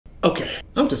Okay,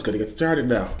 I'm just gonna get started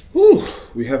now. Whew,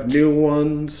 we have new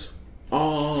ones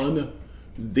on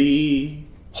the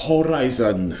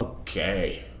horizon.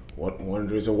 Okay, what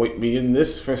wonders await me in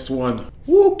this first one?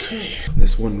 Okay,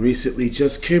 this one recently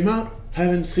just came out.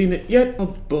 Haven't seen it yet.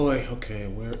 Oh boy. Okay,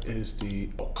 where is the...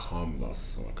 Oh, come the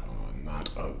fuck on. Not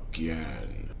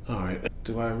again. Alright,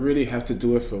 do I really have to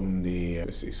do it from the... Let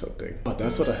me see something. Oh,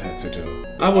 that's what I had to do.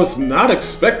 I was not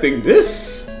expecting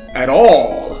this at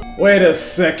all. Wait a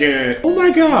second. Oh my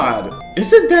god.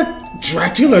 Isn't that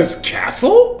Dracula's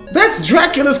castle? That's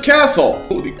Dracula's castle.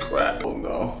 Holy crap. Oh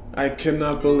no. I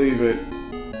cannot believe it.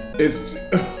 It's...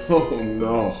 Oh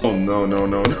no. Oh no, no,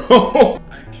 no, no.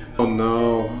 Oh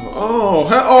no. Oh,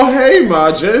 hey,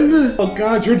 Majin. Oh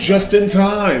god, you're just in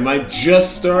time. I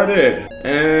just started.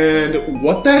 And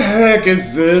what the heck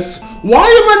is this? Why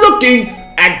am I looking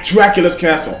at Dracula's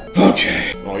castle?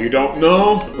 Okay. Oh, you don't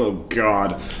know? Oh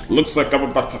god. Looks like I'm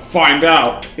about to find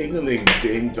out. Tingling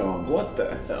ding dong. What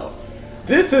the hell?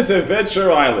 This is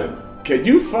Adventure Island. Can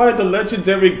you find the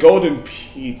legendary golden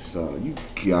pizza? You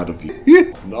gotta be...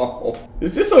 No.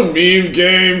 Is this a meme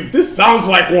game? This sounds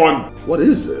like one. What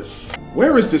is this?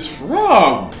 Where is this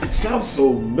from? It sounds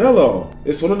so mellow.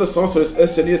 It's one of the songs for this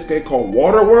SNES game called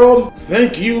Waterworld?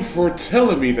 Thank you for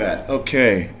telling me that.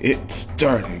 Okay, it's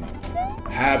starting.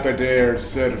 Habidair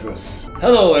service.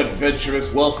 Hello,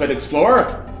 adventurous, well-fed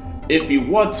explorer. If you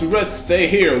want to rest, stay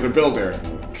here, the builder.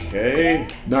 Okay.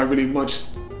 Not really much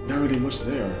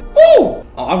there. Oh,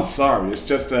 I'm sorry. It's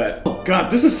just that... Oh god,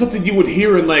 this is something you would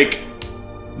hear in, like,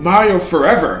 Mario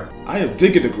Forever. I am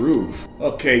digging the groove.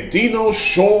 Okay, Dino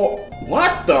Shaw...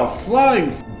 What the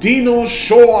flying... Dino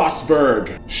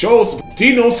Schwarzberg. Shows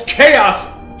Dino's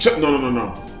Chaos...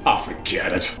 No. Oh,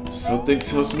 forget it. Something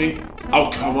tells me... Oh,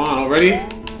 come on, already?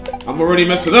 I'm already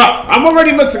messing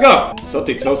up!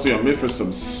 Something tells me I'm in for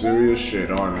some serious shit,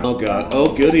 aren't I? Oh god,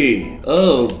 oh goody.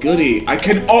 Oh goody. I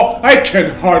can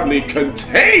hardly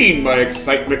contain my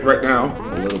excitement right now.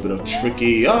 A little bit of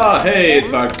tricky. Ah, hey,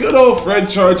 it's our good old friend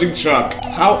Charging Chuck.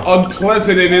 How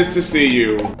unpleasant it is to see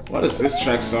you. Why does this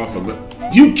track sound familiar?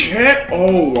 You can't?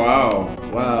 Oh, wow.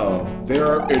 Wow. They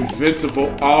are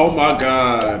invincible. Oh my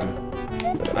god.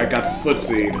 I got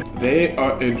footsied. They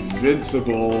are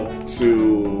invincible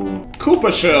to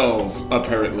Koopa shells,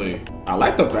 apparently. I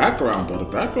like the background, though. The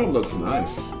background looks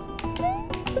nice.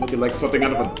 Looking like something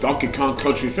out of a Donkey Kong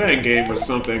Country fan game or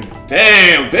something.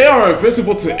 Damn, they are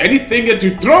invisible to anything that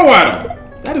you throw at them.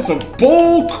 That is some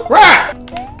bull crap.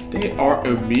 They are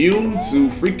immune to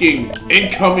freaking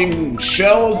incoming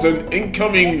shells and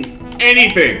incoming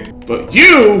anything. But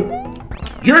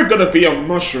you're gonna be a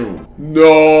mushroom.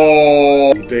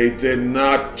 No, they did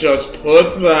not just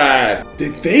put that.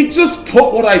 Did they just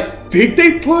put what I think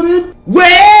they put in? Well,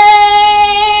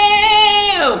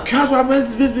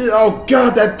 oh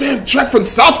god, that damn track from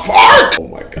South Park. Oh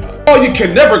my god. Oh, you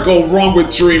can never go wrong with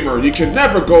Dreamer. You can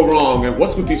never go wrong. And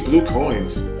what's with these blue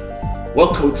coins?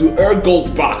 Welcome to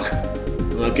Ergoldbach.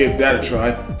 I'll give that a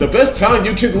try. The best town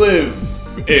you can live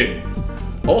in.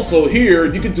 Also here,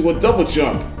 you can do a double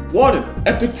jump. What an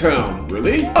epic town,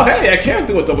 really? Oh hey, I can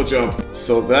do a double jump.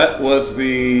 So that was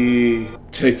the...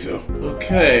 Tato.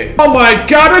 Okay. Oh my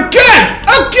god, again!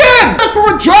 Again!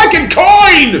 For a dragon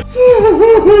coin!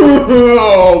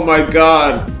 Oh my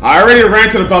god. I already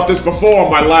ranted about this before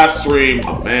on my last stream.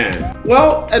 Oh man.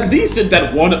 Well, at least in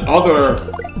that one other...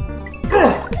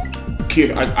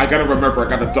 I gotta remember, I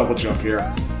gotta double jump here.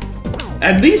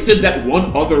 At least in that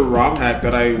one other ROM hack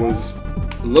that I was...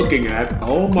 looking at.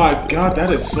 Oh my god,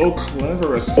 that is so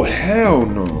clever as... Oh hell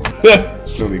no.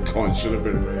 Silly coin should have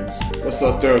been raised. What's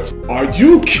up, derps? Are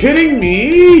you kidding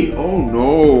me? Oh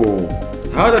no.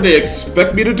 How did they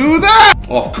expect me to do that?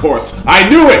 Oh, of course. I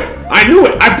knew it!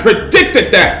 I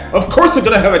predicted that! Of course they're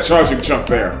gonna have a charging jump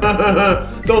there.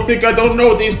 Don't think I don't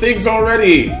know these things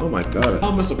already. Oh my god.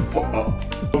 How am I supposed...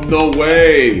 Oh, no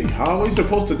way. How am I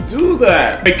supposed to do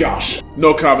that? My gosh.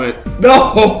 No comment.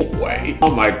 No way. Oh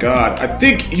my god. I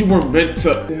think you were meant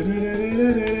to...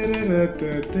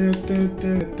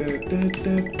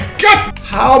 God!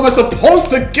 How am I supposed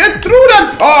to get through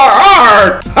that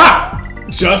part? Ha!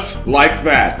 Just like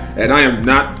that. And I am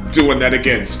not doing that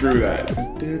again. Screw that.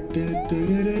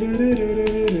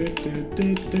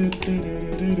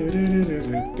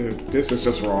 This is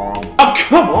just wrong. Oh,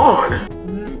 come on!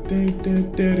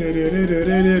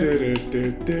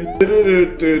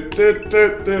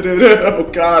 Oh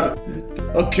god.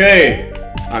 Okay.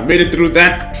 I made it through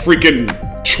that freaking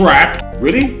trap.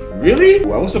 Really? Really?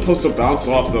 Well, I was supposed to bounce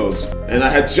off those. And I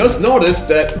had just noticed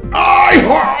that...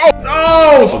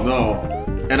 Oh no!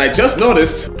 And I just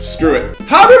noticed... Screw it.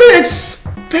 How do they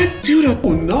back to the...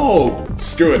 Oh no!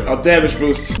 Screw it, I'll damage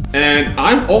boost. And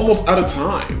I'm almost out of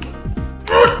time.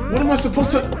 What am I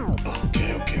supposed to...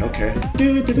 Okay.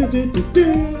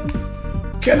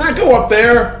 Can I go up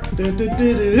there?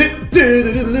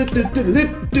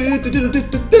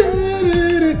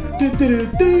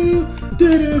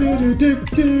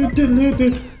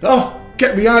 Oh,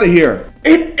 get me out of here.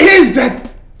 It is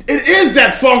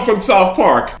that song from South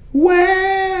Park.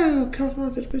 Well, come on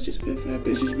to the bitches, big fat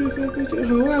bitches, big fat bitches.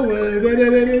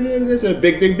 That's a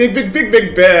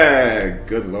big bag.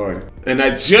 Good lord. And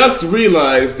I just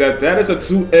realized that is a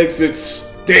 2-exit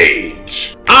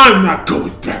stage. I'm not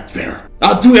going back there.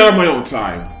 I'll do that on my own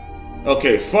time.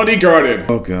 Okay, Funny Garden.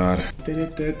 Oh god. Okay,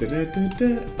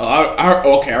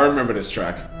 I remember this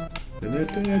track.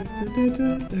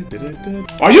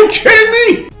 Are you kidding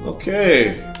me?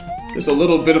 Okay. There's a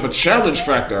little bit of a challenge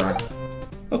factor.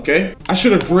 Okay, I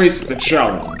should embrace the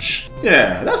challenge.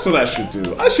 Yeah, that's what I should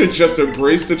do. I should just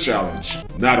embrace the challenge.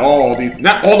 Not all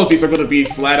of these are going to be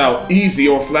flat out easy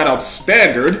or flat out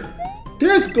standard.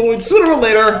 There's going sooner or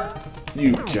later.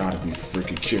 You gotta be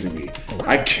freaking kidding me.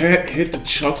 I can't hit the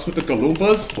chucks with the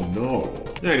Galoombas? Oh no.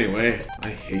 Anyway, I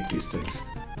hate these things.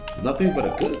 Nothing but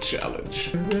a good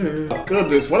challenge. Oh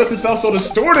goodness, why does this sound so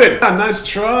distorted? Ah, nice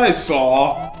try,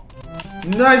 Saw.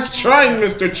 Nice try,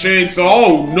 Mr. Chainsaw.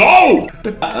 Oh no!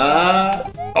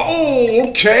 Oh,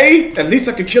 okay. At least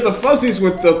I can kill the fuzzies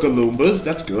with the Galoombas.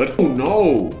 That's good. Oh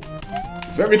no.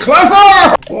 Very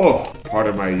clever! Oh,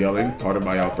 pardon my yelling, pardon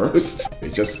my outburst.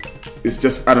 It's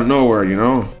just out of nowhere, you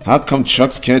know? How come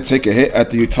Chucks can't take a hit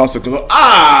after you toss a Galoomba?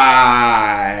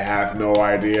 I have no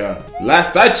idea.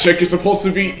 Last I checked, you're supposed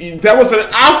to be... That was an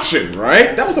option,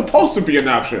 right? That was supposed to be an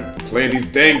option. Playing these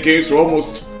dang games for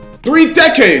almost 3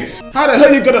 decades. How the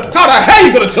hell you gonna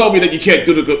tell me that you can't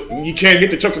hit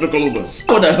the Chucks with the Galoombas?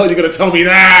 How the hell you gonna tell me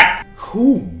that?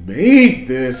 Who made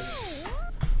this?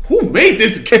 Who made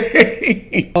this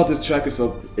game? Oh, this track is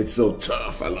so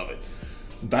tough. I love it.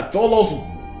 Bartolo's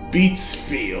Beats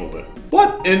Field.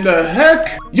 What in the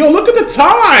heck? Yo, look at the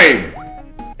time!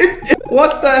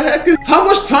 What the heck is... How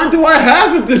much time do I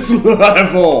have at this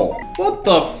level? What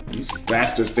the f... These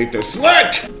bastards think they're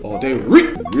slick! Oh, they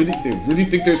really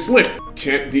think they're slick.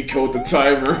 Can't decode the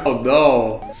timer. Oh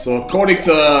no. So according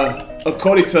to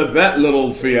that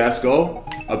little fiasco,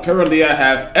 apparently I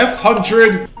have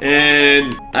F100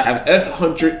 and I have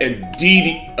F100 and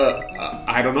DD.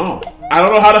 I don't know. I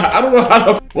don't know how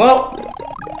to. Well,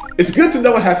 it's good to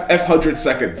know I have F100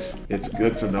 seconds. It's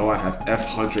good to know I have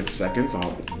F100 seconds.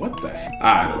 Oh, what the heck?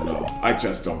 I don't know. I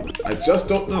just don't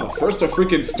know. First, the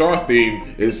freaking star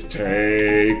theme is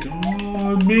 "Take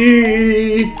on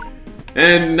Me,"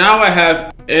 and now I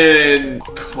have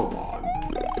come on.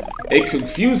 A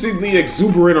confusingly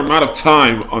exuberant amount of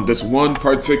time on this one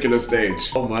particular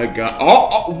stage. Oh my god.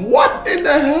 Oh, what in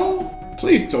the hell?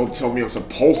 Please don't tell me I'm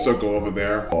supposed to go over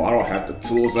there. Oh, I don't have the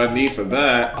tools I need for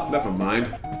that. Oh, never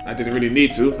mind. I didn't really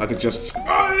need to. I could just...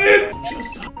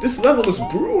 This level is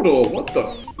brutal. What the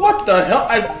hell?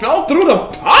 I fell through the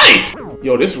pipe!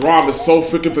 Yo, this ROM is so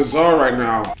freaking bizarre right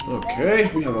now. Okay,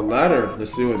 we have a ladder.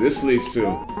 Let's see what this leads to.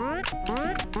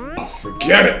 Oh,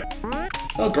 forget it.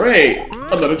 Oh, great.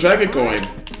 Another dragon coin.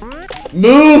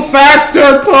 Move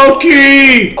faster,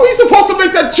 Pokey! Oh, you're supposed to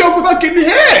make that jump without getting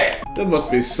hit! There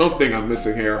must be something I'm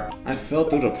missing here. I fell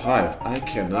through the pipe. I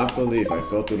cannot believe I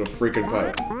fell through the freaking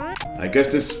pipe. I guess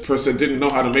this person didn't know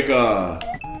how to make a...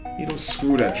 You know,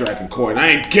 screw that dragon coin. I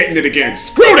ain't getting it again.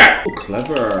 Screw that! Oh,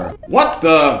 clever. What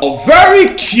the... Oh, very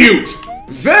cute!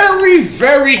 Very,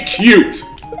 very cute!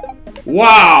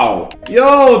 Wow!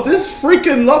 Yo, this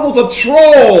freaking level's a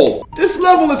troll! This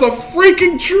level is a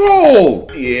freaking troll!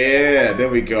 Yeah, there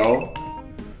we go.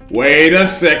 Wait a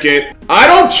second. I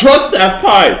don't trust that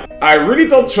pipe! I really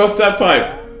don't trust that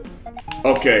pipe.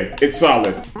 Okay, it's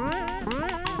solid.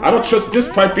 I don't trust this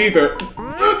pipe either.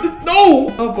 No!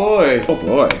 Oh boy. Oh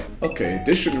boy. Okay,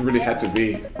 this shouldn't really have to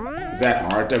be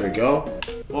that hard. There we go.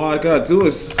 All I gotta do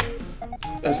is...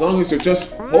 As long as you're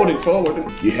just holding forward,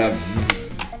 you have...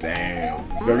 Damn.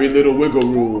 Very little wiggle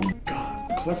room.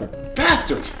 God, clever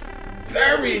bastards.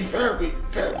 Very, very,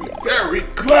 very, very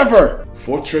clever.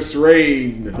 Fortress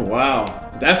Rain. Wow.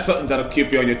 That's something that'll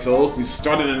keep you on your toes. You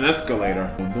started an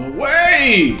escalator. Oh, no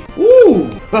way.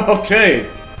 Ooh. Okay.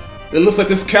 It looks like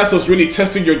this castle's really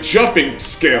testing your jumping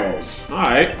skills.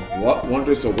 Alright. What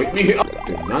wonders await me? I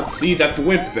did not see that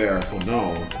wimp there. Oh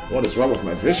no. What is wrong with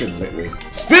my vision lately?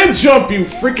 Spin jump, you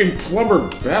freaking plumber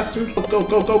bastard. Go, go,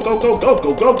 go, go, go, go, go,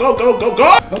 go, go, go, go, go,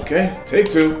 go. Okay, take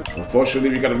 2. Unfortunately,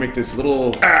 we gotta make this that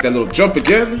little jump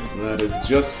again. That is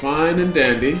just fine and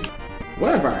dandy.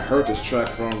 Where have I heard this track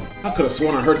from? I could have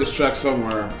sworn I heard this track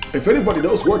somewhere. If anybody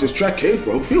knows where this track came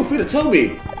from, feel free to tell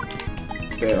me.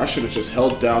 There, I should have just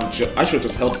held down. I should have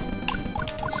just held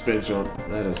spin jump.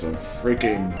 That is a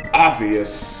freaking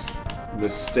obvious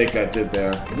mistake I did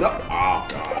there. No, oh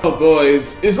god. Oh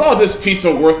boys, is all this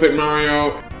pizza worth it,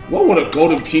 Mario? What would a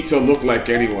golden pizza look like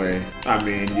anyway? I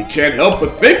mean, you can't help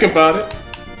but think about it.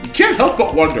 You can't help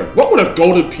but wonder, what would a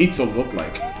golden pizza look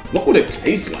like? What would it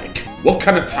taste like? What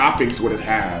kind of toppings would it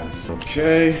have?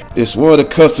 Okay. It's one of the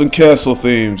custom castle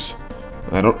themes.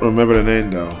 I don't remember the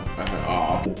name though.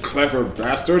 Oh, clever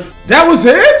bastard. That was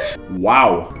it?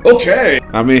 Wow. Okay.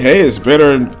 I mean, hey, it's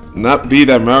better not be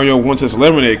that Mario wants his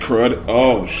lemonade crud.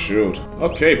 Oh, shoot.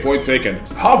 Okay, point taken.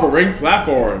 Hovering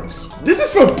platforms. This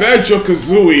is from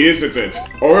Banjo-Kazooie, isn't it?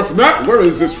 Or if not, where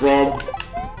is this from?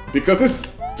 Because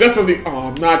it's definitely...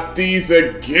 Oh, not these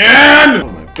again! Oh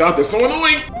my god, they're so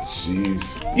annoying!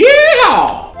 Jeez.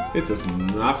 Yeah! It does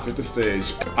not fit the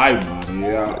stage.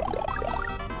 Yeah.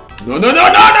 No, no, no, no,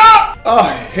 no! Oh,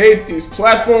 I hate these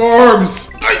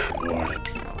platforms! Lord.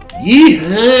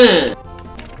 Yeehaw!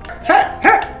 Ha,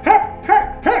 ha, ha, ha,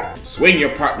 ha! Swing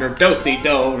your partner,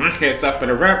 do-si-do. My hands up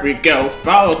and around we go.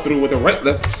 Follow through with a right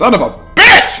left. Son of a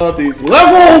bitch! Oh, these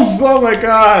levels! Oh my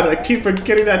god, I keep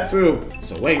forgetting that too.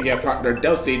 Swing your partner,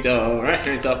 do-si-do. Right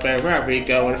hands up and around we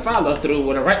go. And follow through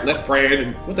with a right left brand.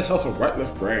 And what the hell's a right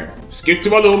left brand? Skip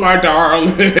to a loo, my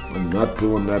darling. I'm not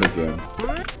doing that again.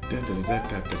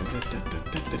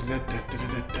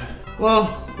 Well,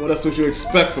 what else would you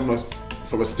expect from a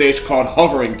stage called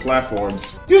Hovering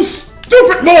Platforms? You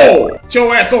stupid mole! Get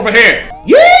your ass over here!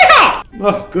 Yeah!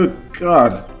 Oh, good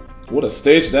God. What a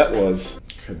stage that was.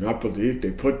 Cannot believe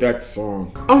they put that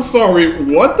song. I'm sorry,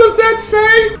 what does that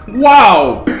say?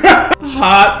 Wow!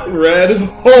 Hot red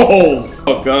holes!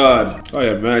 Oh God. I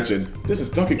imagine. This is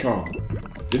Donkey Kong.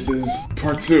 This is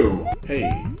part 2.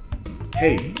 Hey.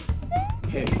 Hey.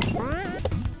 Hey.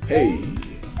 Hey.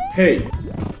 Hey.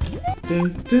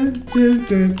 Dun, dun, dun,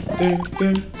 dun, dun,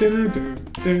 dun, dun, dun,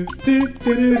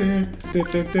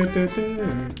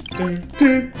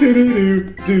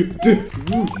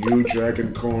 you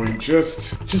dragon coin,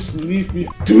 just leave me.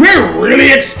 Do they really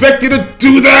expect you to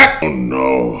do that? Oh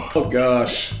no. Oh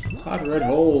gosh. Hot red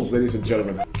holes, ladies and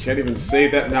gentlemen. Can't even say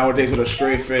that nowadays with a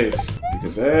straight face.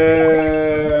 Because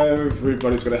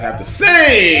everybody's gonna have the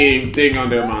same thing on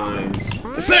their minds.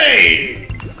 The same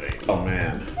thing. Oh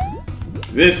man.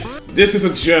 This is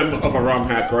a gem of a ROM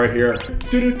hack right here.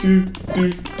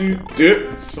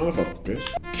 Son of a bitch.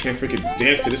 Can't freaking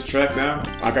dance to this track now.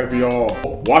 I gotta be all,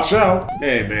 watch out.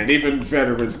 Hey man, even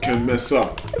veterans can mess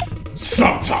up.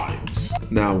 Sometimes.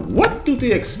 Now, what do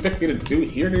they expect me to do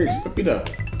here? They expect me to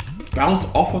bounce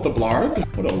off of the blarg?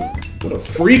 What a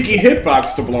freaky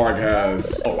hitbox the blarg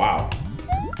has. Oh wow.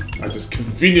 I just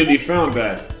conveniently found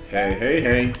that. Hey, hey,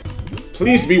 hey.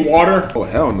 Please be water. Oh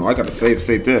hell no, I gotta save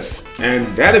this. And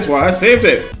that is why I saved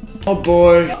it. Oh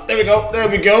boy. There we go, there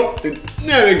we go. And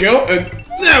there we go, and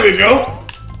there we go.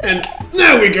 And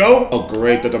there we go. Oh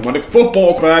great, the demonic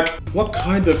football's back. What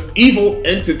kind of evil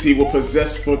entity will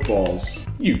possess footballs?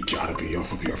 You gotta be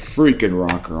off of your freaking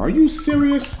rocker. Are you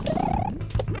serious?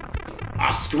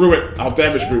 Ah, screw it. I'll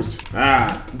damage boost.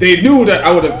 Ah, they knew that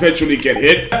I would eventually get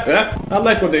hit. I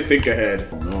like when they think ahead.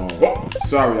 Oh no. Oh,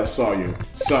 sorry, I saw you.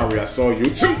 Sorry, I saw you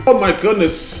too. Oh my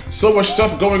goodness. So much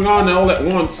stuff going on all at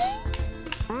once.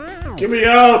 Get me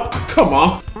out. Come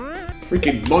on.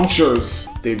 Freaking munchers.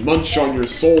 They munch on your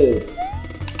soul.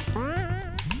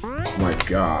 Oh my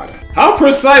god. How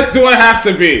precise do I have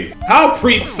to be? How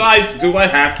precise do I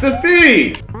have to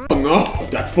be? Oh no.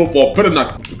 That football better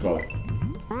not. What do you call it?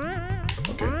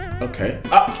 Okay.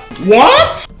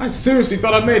 What? I seriously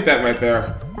thought I made that right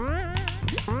there.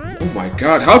 Oh my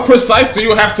god, how precise do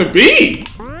you have to be?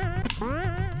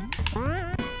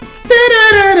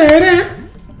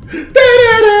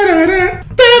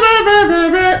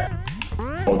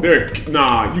 Oh,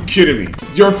 nah, you kidding me.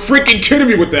 You're freaking kidding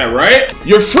me with that, right?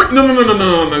 No,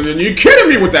 you're kidding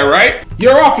me with that, right?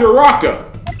 You're off your rocker.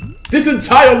 This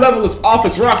entire level is off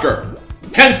its rocker.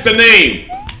 Hence the name.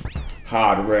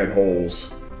 Hot red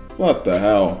holes. What the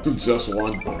hell? Just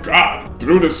one. Oh god.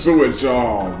 Through the sewage.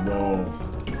 Oh no.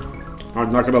 I'm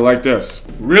not gonna like this.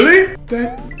 Really?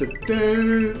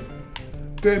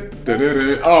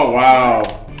 Oh wow.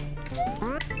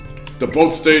 The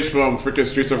boat stage from freaking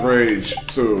Streets of Rage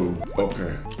 2.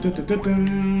 Okay.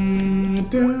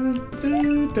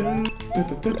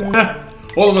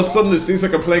 All of a sudden it seems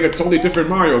like I'm playing a totally different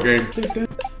Mario game.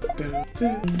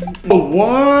 Oh,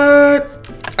 what?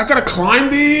 I gotta climb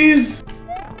these?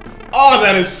 Oh,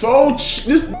 that is so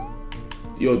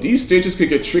Yo, these stages could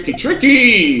get tricky.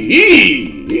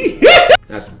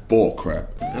 That's bull crap.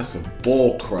 That's some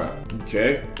bull crap.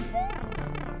 Okay.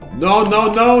 No.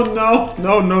 I'm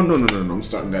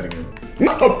starting that again.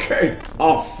 Okay.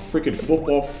 Oh, freaking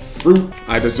football fruit.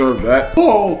 I deserve that.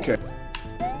 Oh, okay.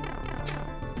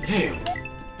 Damn.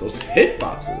 Those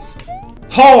hitboxes.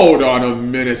 Hold on a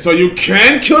minute. So you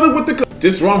can kill them with the...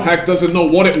 This ROM hack doesn't know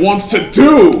what it wants to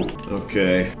do.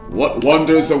 Okay. What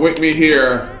wonders await me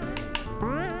here?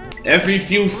 Every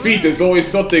few feet, there's always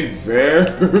something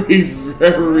very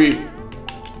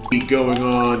going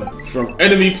on. From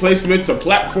enemy placement to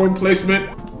platform placement.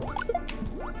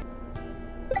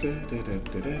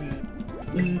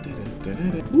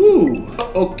 Woo!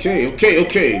 Okay.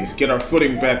 Let's get our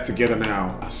footing back together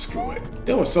now. Oh, screw it.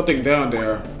 There was something down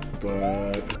there,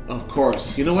 but of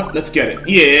course. You know what? Let's get it.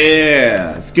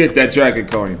 Yeah! Let's get that dragon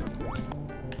coin.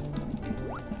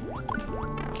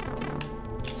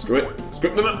 Screw it.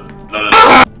 No.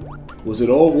 Was it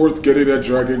all worth getting that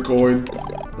dragon coin?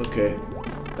 Okay.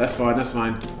 That's fine.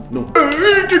 No.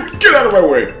 Get out of my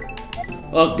way!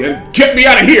 Oh, get me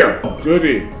out of here! Oh,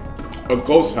 goody. A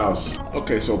ghost house.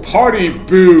 Okay, so party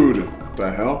booed. What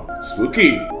the hell?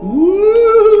 Spooky.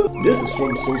 Woo! This is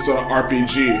from some sort of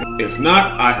RPG. If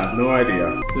not, I have no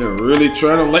idea. They're really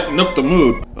trying to lighten up the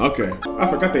mood. Okay. I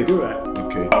forgot they do that.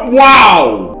 Okay.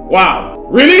 Wow!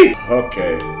 Really?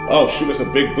 Okay. Oh shoot, there's a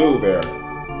big boo there.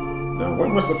 Now, where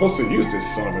am I supposed to use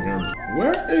this son of a gun?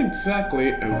 Where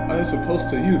exactly am I supposed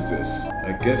to use this?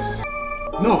 I guess...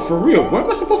 No, for real, where am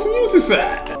I supposed to use this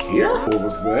at? Here? What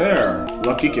was there?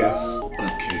 Lucky guess.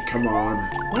 Okay, come on.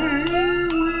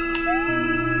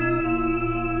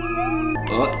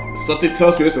 Something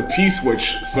tells me there's a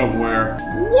P-switch somewhere.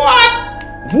 What?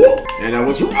 Whoop! And I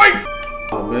was right!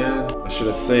 Oh man, I should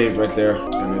have saved right there.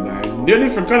 And I nearly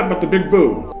forgot about the big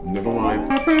boo. Never mind.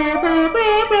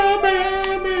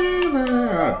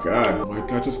 Oh god. Oh my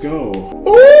god, just go.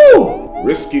 Ooh!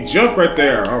 Risky jump right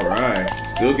there. Alright.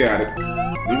 Still got it.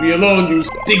 Leave me alone, you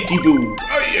stinky boo.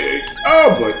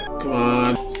 Oh, but come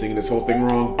on. Singing this whole thing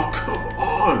wrong. Oh, come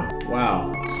on.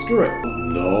 Wow. Screw it. Oh,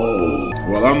 no.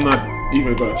 Well, I'm not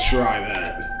even gonna try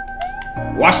that.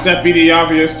 Watch that be the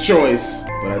obvious choice.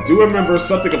 But I do remember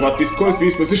something about these coins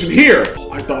being positioned here. Oh,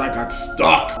 I thought I got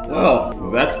stuck. Well,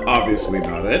 that's obviously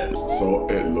not it. So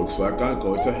it looks like I'm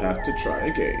going to have to try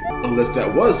again. Unless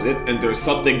that was it, and there's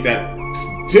something that's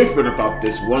different about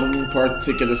this one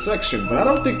particular section. But I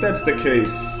don't think that's the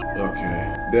case.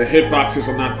 Okay. The hitboxes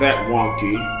are not that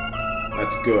wonky.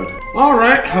 That's good.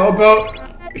 Alright, how about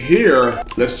here?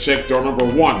 Let's check door number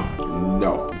 1.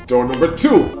 No. Door number 2.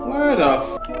 What the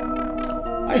f...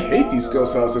 I hate these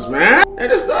ghost houses, man. And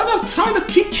there's not enough time to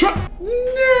keep track.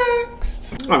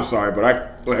 Next. I'm sorry, but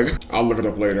I'll look it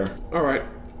up later. All right.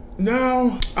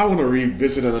 Now I want to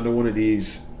revisit another one of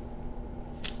these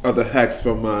other hacks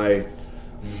from my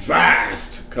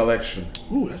vast collection.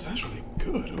 Ooh, that's actually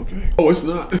good. Okay. Oh, it's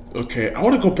not. Okay, I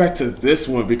want to go back to this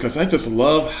one because I just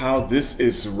love how this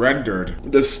is rendered.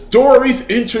 The story's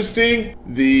interesting.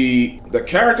 The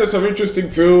characters are interesting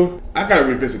too. I gotta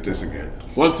revisit this again.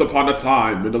 Once upon a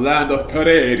time, in the land of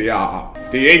Peredia,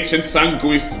 the ancient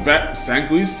Sanguis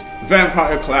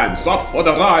vampire clan sought for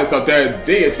the rise of their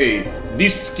deity,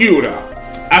 Niskura.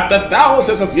 After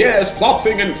thousands of years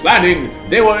plotting and planning,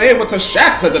 they were able to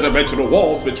shatter the dimensional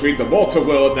walls between the mortal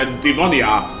world and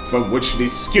Demonia, from which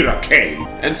Niskura came.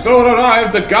 And so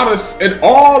arrived the goddess in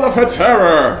all of her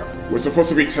terror. We're supposed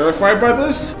to be terrified by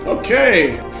this?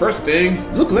 Okay, first thing,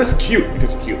 look less cute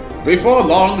because cute. Before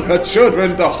long, her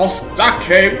children, the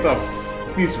Hostake,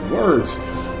 these words,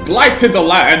 blighted the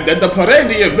land, and the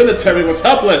Perennial military was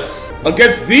helpless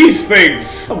against these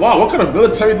things. Oh, wow, what kind of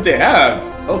military did they have?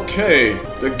 Okay,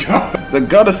 the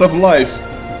goddess of life.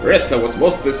 Rissa was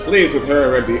most displeased with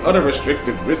her, and the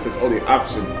unrestricted Rissa's only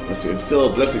option was to instill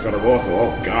blessings on her mortal.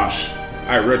 Oh gosh,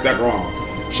 I read that wrong.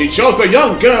 She chose a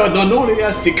young girl known only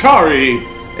as Sikari,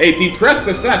 a depressed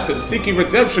assassin seeking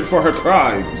redemption for her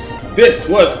crimes. This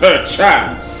was her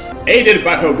chance. Aided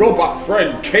by her robot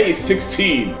friend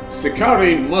K-16,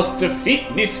 Sikari must defeat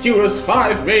Niskura's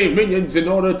 5 main minions in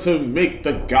order to make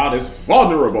the goddess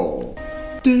vulnerable.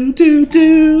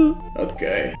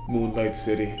 Okay, Moonlight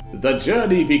City. The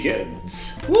journey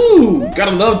begins. Woo!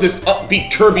 Gotta love this upbeat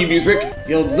Kirby music.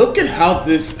 Yo, look at how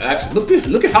this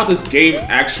look at how this game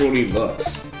actually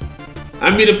looks. I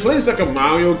mean, it plays like a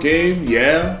Mario game,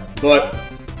 yeah, but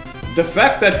the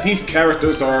fact that these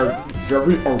characters are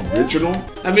very original.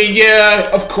 I mean, yeah,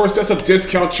 of course that's a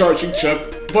discount charging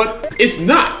chip, but it's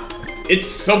not. It's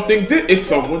something. It's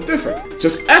someone different.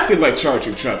 Just acting like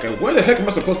Charging Chuck, and where the heck am I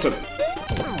supposed to?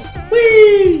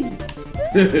 Whee!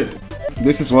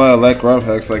 This is why I like Rom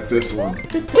Hacks like this one.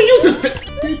 To use this thing.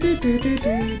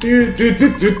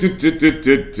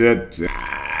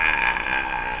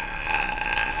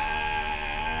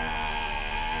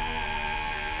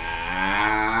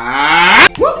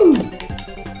 Woo!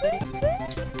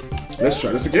 Let's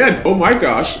try this again. Oh my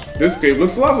gosh, this game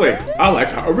looks lovely. I like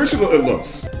how original it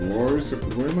looks. Where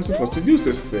am I supposed to use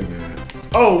this thing at?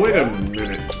 Oh, wait a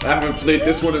minute. I haven't played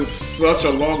this one in such a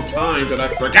long time that I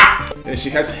forgot. And she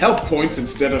has health points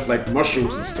instead of like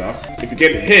mushrooms and stuff. If you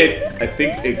get hit, I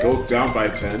think it goes down by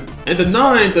 10. And the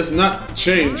 9 does not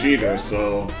change either,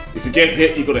 so if you get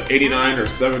hit, you go to 89 or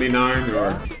 79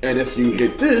 and if you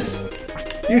hit this,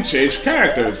 you change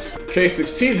characters.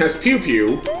 K16 has Pew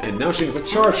Pew, and now she has a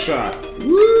charge shot.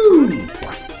 Woo!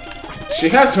 She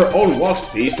has her own walk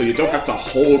speed, so you don't have to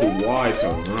hold Y to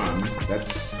run.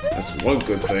 That's one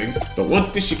good thing. The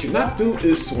one thing she cannot do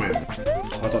is swim. Oh,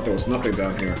 I thought there was nothing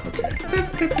down here. Okay.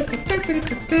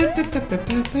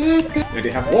 And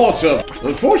they have wall jump.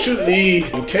 Unfortunately,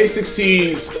 on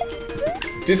K16's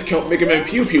discount Mega Man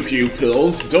Pew Pew Pew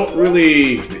pills don't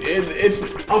really...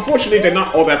 Unfortunately, they're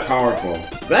not all that powerful.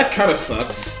 That kinda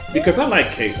sucks, because I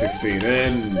like K16,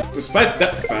 and despite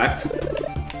that fact,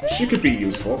 she could be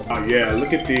useful. Oh yeah,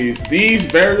 look at these. These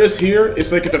barriers here,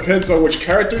 it's like it depends on which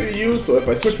character you use, so if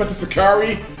I switch back to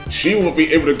Sakari, she won't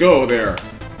be able to go there.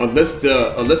 Unless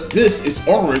this is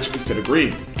orange instead of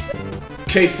green.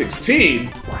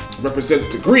 K16 represents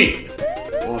the green,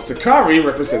 while Sakari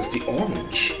represents the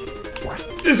orange.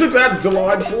 Isn't that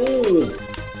delightful?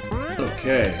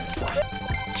 Okay.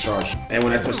 Charge. And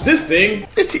when I touch this thing,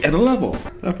 it's the end of level.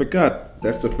 I forgot.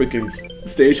 That's the freaking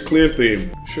stage clear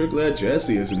theme. Sure glad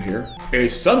Jazzy isn't here. A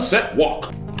sunset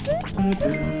walk.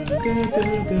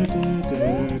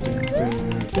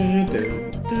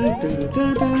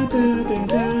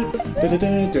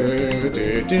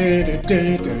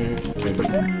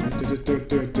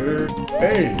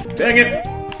 Hey, dang it.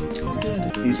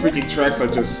 These freaking tracks are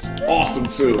just awesome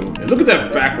too. And look at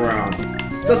that background.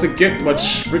 It doesn't get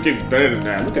much freaking better than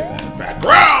that. Look at that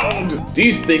background!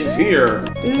 These things here.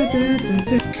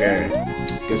 Okay.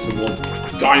 Get some more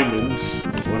diamonds.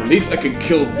 Well, at least I can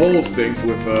kill those things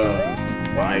with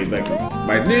my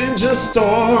ninja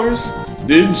stars.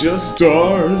 Ninja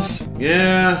stars.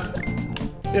 Yeah.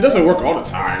 It doesn't work all the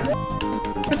time.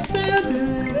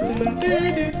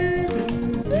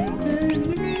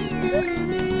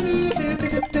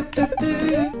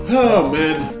 Oh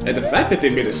man, and the fact that they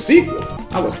made a sequel,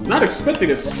 I was not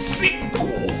expecting a sequel.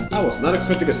 I was not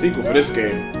expecting a sequel for this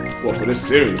game. Well, for this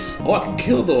series. Oh, I can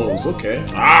kill those, okay.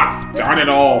 Ah, darn it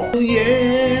all. Oh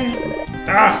yeah.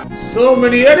 Ah, so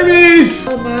many enemies.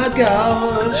 Oh my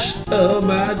gosh. Oh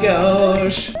my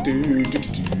gosh.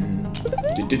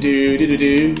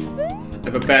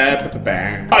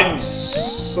 I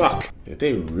suck. Did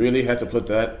they really have to put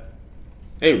that?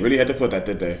 They really had to put that,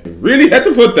 did they? They really had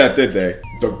to put that, did they?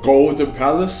 The Golden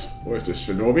Palace? Where's the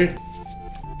Shinobi?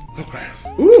 Okay.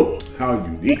 Ooh, how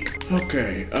unique.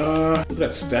 Okay, look at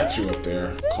that statue up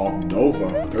there called Nova.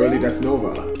 Apparently that's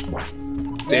Nova.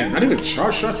 Damn, not even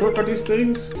charge shots work on these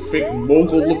things? Fake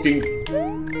mogul looking...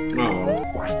 Oh.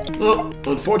 Well,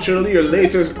 unfortunately your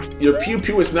lasers, your pew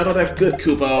pew is not all that good,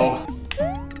 Kubo.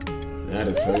 That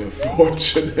is very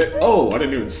unfortunate. Oh, I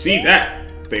didn't even see that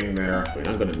thing there. Wait,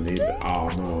 I'm gonna need that. Oh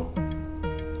no.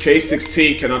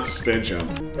 K16 cannot spin jump.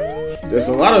 There's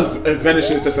a lot of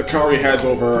advantages that Sakari has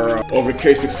over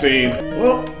K16.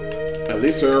 Well, at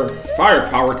least her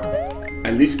firepower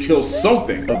at least kills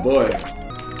something. Oh boy.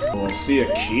 Oh, I see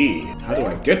a key. How do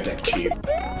I get that key?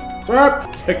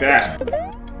 Crap! Take that.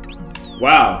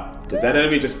 Wow. Did that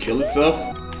enemy just kill itself?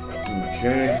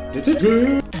 Okay.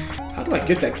 How do I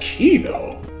get that key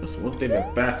though? That's one thing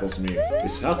that baffles me,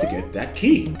 is how to get that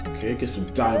key. Okay, get some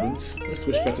diamonds. Let's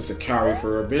switch back to Sakari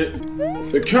for a minute.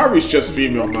 Sakari's just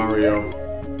female Mario.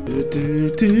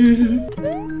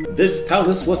 This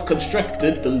palace was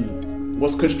constructed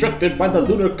by the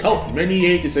lunar cult many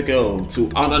ages ago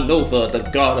to honor Nova, the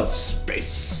god of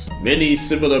space. Many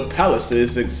similar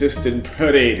palaces exist in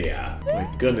Paradia. My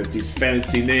goodness, these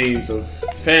fancy names of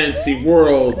fancy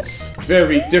worlds.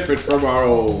 Very different from our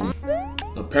own.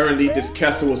 Apparently, this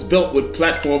castle was built with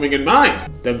platforming in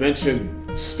mind.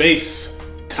 Dimension, space,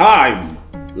 time,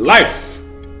 life,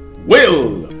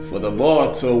 will. For the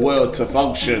mortal world to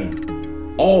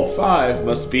function, all 5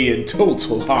 must be in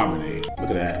total harmony.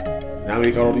 Look at that. Now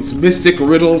we got all these mystic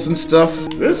riddles and stuff.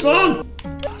 This song?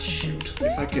 Oh, shoot.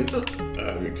 If I can...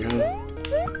 there we go.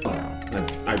 Oh,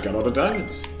 I got all the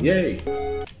diamonds. Yay.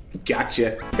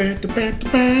 Gotcha.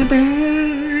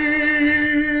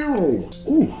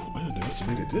 Ooh.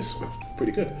 Made it this one.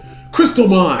 Pretty good. Crystal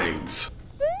mines!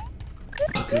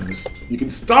 goodness. You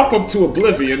can stomp him to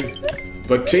oblivion,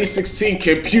 but K16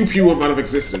 can pew-pew him out of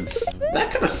existence.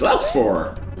 That kinda sucks for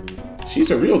her. She's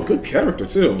a real good character,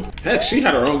 too. Heck, she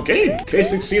had her own game.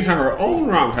 K16 had her own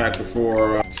ROM hack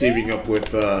before teaming up with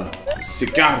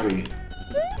Sigari.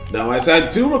 Now, as I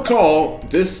do recall,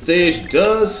 this stage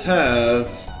does have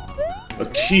a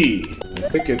key. I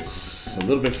think it's a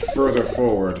little bit further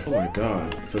forward. Oh my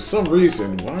god. For some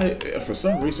reason, I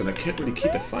can't really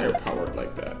keep the fire powered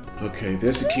like that. Okay,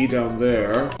 there's a key down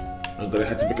there. I'm gonna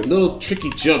have to make a little tricky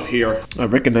jump here. I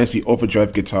recognize the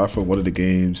overdrive guitar from one of the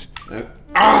games.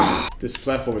 This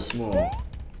platform is small.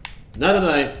 Now that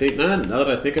I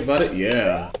think about it,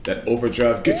 yeah. That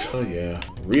overdrive guitar, yeah.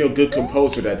 Real good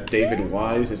composer, that David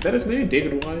Wise. Is that his name?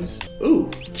 David Wise? Ooh,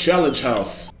 Challenge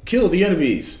House. Kill the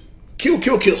enemies. Kill,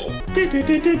 kill, kill. Hey, hey,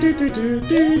 hey, hey, hey, hey,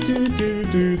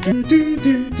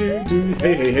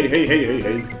 hey,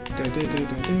 hey.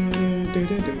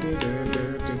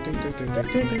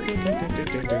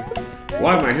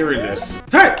 Why am I hearing this?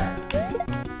 Hey!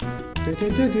 Hey, hey,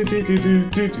 hey, hey,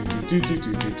 hey,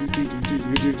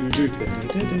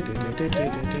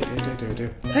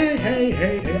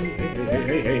 hey,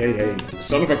 hey, hey, hey.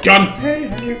 Son of a gun! Hey,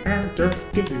 hey,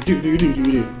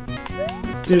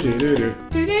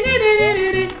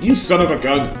 you son of a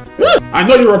gun! I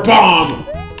know you're a bomb!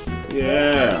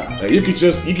 Yeah, you could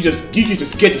just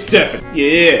get to stepping.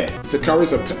 Yeah,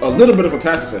 Sakari's a little bit of a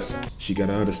pacifist. She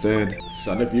gotta understand,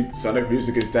 sonic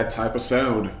music is that type of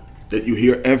sound that you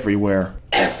hear everywhere.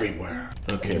 Everywhere.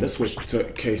 Okay, let's switch to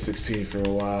K16 for a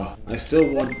while. I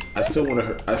still want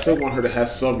her to have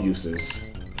some uses.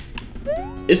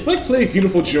 It's like playing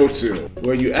Beautiful Joe 2,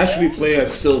 where you actually play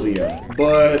as Sylvia,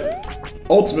 but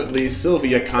ultimately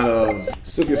Sylvia's kind of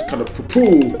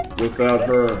poo-poo without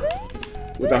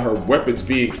her weapons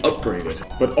being upgraded.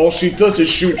 But all she does is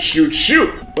shoot, shoot,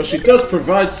 shoot! But she does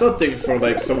provide something for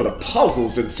like some of the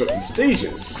puzzles in certain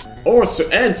stages.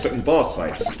 And certain boss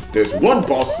fights. There's one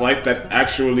boss fight that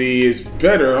actually is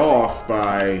better off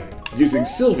by using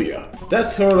Sylvia.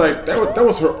 That's her that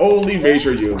was her only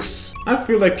major use. I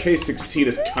feel like K16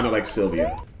 is kinda like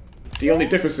Sylvia. The only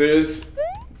difference is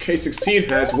K16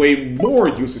 has way more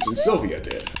uses than Sylvia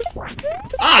did.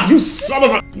 Ah, you son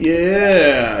of a...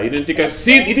 Yeah, you didn't think I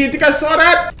saw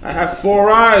that? I have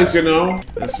 4 eyes, you know.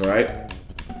 That's right.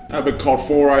 I've been called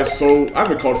 4 eyes so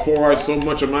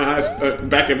much in my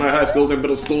back in my high school and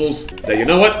middle schools that, you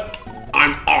know what?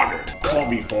 I'm honored. Call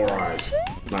me 4 eyes.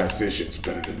 My vision's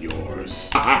better than yours.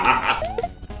 How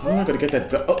am I gonna get that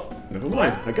done? Oh, never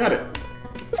mind. I got it.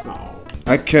 Oh.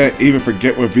 I can't even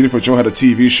forget when Beautiful Joe had a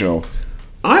TV show.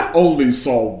 I only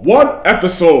saw 1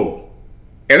 episode,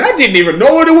 and I didn't even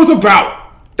know what it was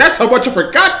about. That's how much I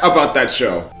forgot about that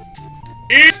show.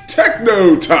 It's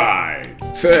techno time.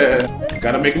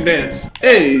 Gotta make him dance.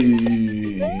 Hey.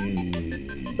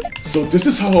 So this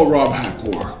is how a ROM hack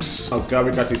works. Oh god,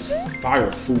 we got these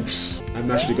fire foofs. I'm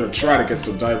actually gonna try to get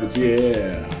some diamonds,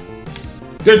 yeah.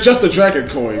 They're just the dragon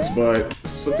coins, but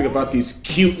something about these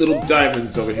cute little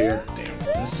diamonds over here. Damn,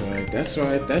 that's right, that's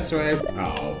right, that's right.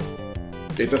 Oh.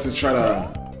 It doesn't try to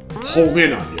home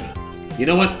in on you. You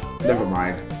know what? Never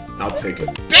mind. I'll take it.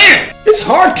 Damn! It's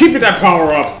hard keeping that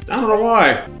power up! I don't know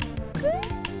why.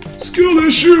 Skill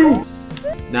issue!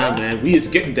 Nah, man, we is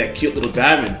getting that cute little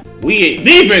diamond. We ain't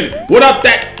leaving without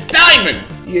that diamond!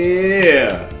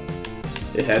 Yeah!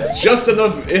 It has just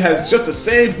the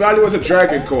same value as a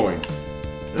dragon coin.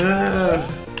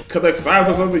 Collect 5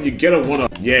 of them and you get a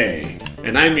 1-up. Yay.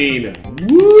 And I mean,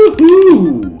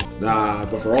 woohoo! Nah,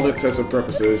 but for all intents and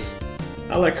purposes,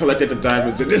 I like collecting the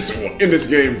diamonds in this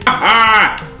game.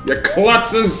 Ha! You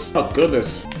klutzes! Oh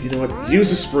goodness. You know what?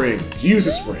 Use a spring. Use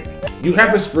a spring. You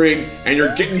have a spring and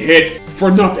you're getting hit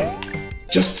for nothing.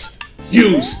 Just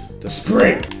use the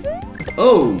spring.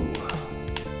 Oh.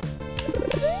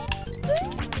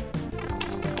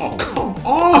 Oh, come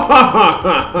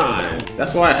on!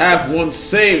 That's why I have one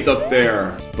saved up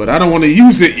there. But I don't want to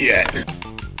use it yet.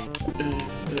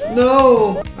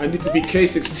 No! I need to be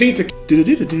K16 to...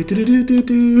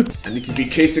 I need to be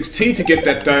K16 to get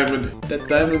that diamond. That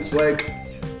diamond's like...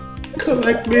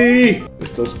 Collect me!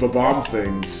 It's those bomb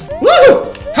things.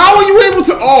 Woo! How are you able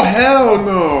to... Oh, hell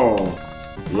no!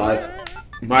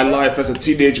 My life as a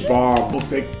teenage bomb. Oh,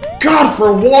 thank God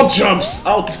for wall jumps!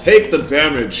 I'll take the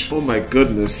damage. Oh my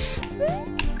goodness.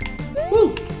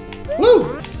 Woo!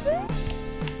 Woo!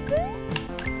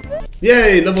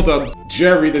 Yay, level done.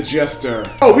 Jerry the Jester.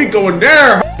 Oh, we going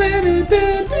there!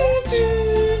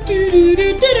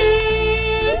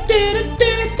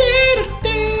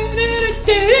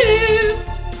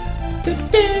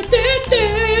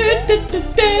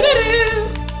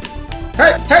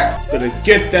 Hey, hey!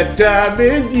 Get that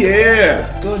diamond,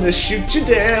 yeah. Gonna shoot you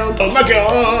down. Oh my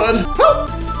god.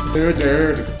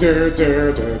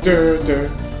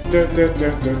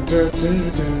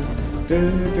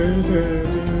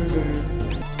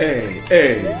 Hey,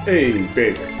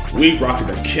 baby. We rockin'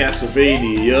 the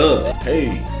Castlevania.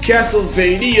 Hey,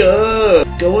 Castlevania.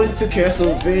 Going to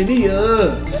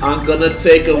Castlevania. I'm gonna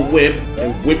take a whip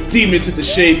and whip demons into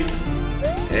shape.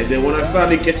 And then when I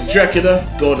finally get to Dracula,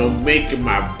 gonna make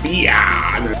my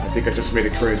beyond. I think I just made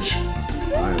it cringe.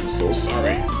 I am so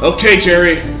sorry. Okay,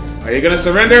 Jerry. Are you gonna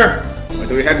surrender? Or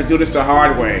do we have to do this the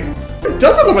hard way? It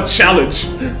doesn't have a challenge.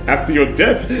 After your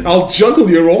death, I'll juggle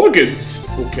your organs.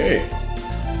 Okay.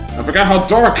 I forgot how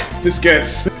dark this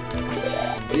gets.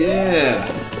 Yeah.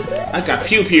 I got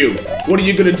pew pew. What are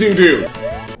you gonna do?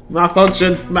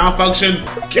 Malfunction.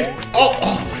 Get.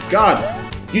 Oh my god.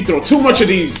 You throw too much of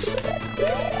these.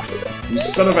 You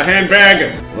son of a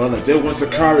handbag. Well, I didn't want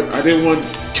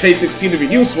K16 to be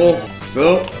useful.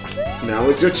 So, now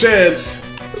is your chance.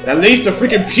 At least the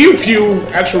freaking pew pew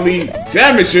actually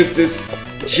damages this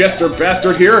jester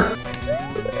bastard here.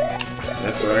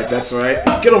 That's right.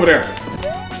 Get over there.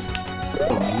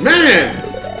 Oh man!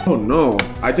 Oh no,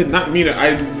 I did not mean it.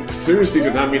 I seriously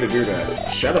did not mean to do that.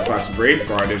 Shadowfox brain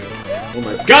farted. Oh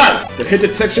my god! The hit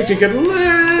detection can get a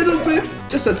little bit,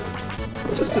 just the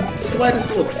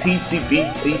slightest little teensy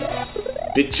beatsy,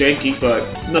 bit janky, but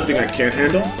nothing I can't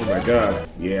handle. Oh my god,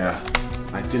 yeah,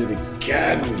 I did it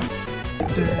again.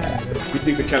 These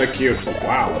things are kind of cute. Oh,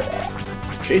 wow,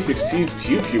 K16's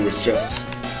pew pew is just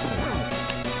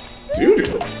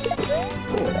doo-doo.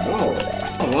 Oh no.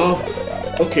 Oh well.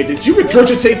 Okay, did you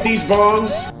regurgitate these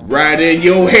bombs? Right in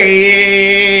your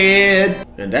head!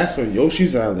 And that's from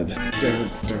Yoshi's Island.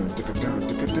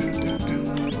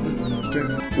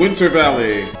 Winter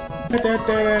Valley. I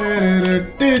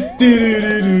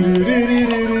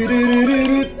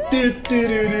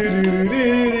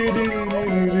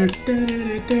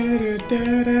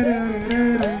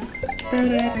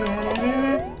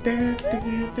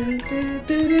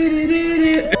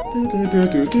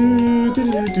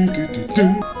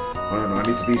don't know, I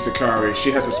need to be Sakari.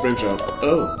 She has a spin jump.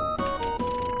 Oh.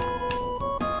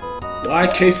 Why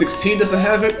K16 doesn't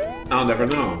have it? I'll never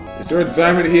know. Is there a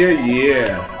diamond here?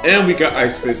 Yeah. And we got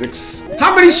ice physics.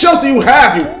 How many shells do you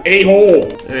have, you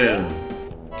a-hole? Yeah.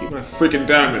 Keep my freaking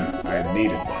diamond. I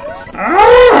needed that.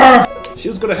 Ah! She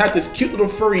was gonna have this cute little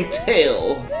furry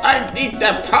tail. I need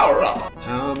that power up.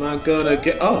 How am I gonna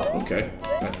get... Oh, okay.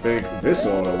 I think this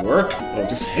ought to work. Oh,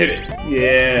 just hit it.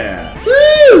 Yeah.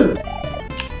 Woo!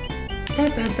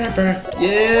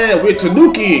 Yeah, we're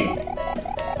Tanuki-ing.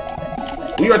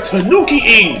 We are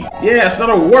Tanuki-ing. Yeah, it's not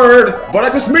a word, but I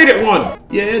just made it one.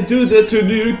 Yeah, do the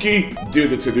Tanuki. Do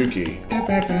the Tanuki.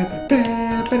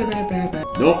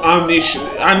 No Omni.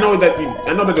 I know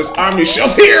that there's Omni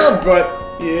shells here, but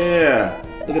yeah.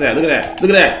 Look at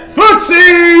that.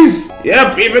 Footsies!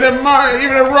 Yep, even in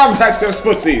Rom Hacked there's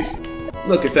footsies.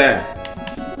 Look at that.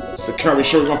 Sakari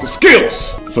showing off the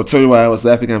skills! So tell me why I was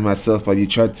laughing at myself while you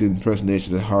tried to impersonate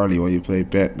Harley while you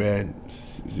played Batman.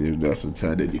 That's what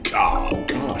time did you? Oh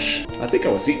gosh. I think I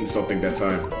was eating something that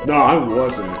time. No, I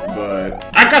wasn't, but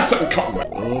I got something coming.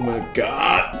 Oh my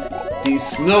god. These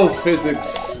snow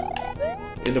physics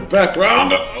in the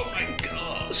background. Oh my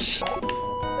gosh.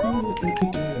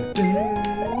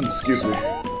 Excuse me.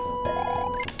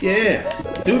 Yeah,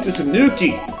 do the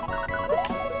Tanuki.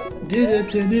 Do the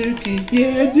Tanuki.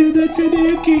 Yeah, do the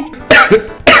Tanuki.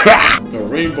 The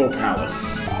Rainbow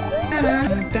Palace.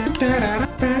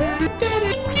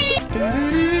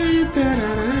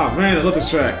 Oh man, I love this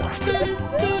track.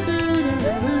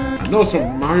 I know it's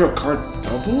from Mario Kart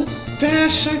Double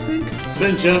Dash, I think.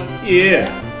 Spin jump, yeah.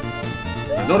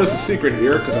 I know there's a secret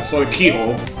here because I saw the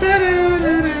keyhole.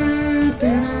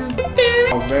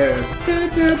 Oh man.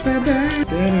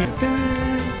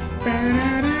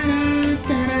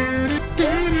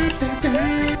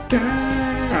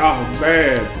 Oh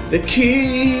man. The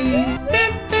key.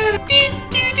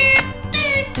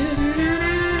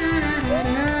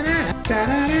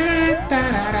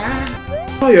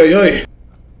 Oi, oi, oi.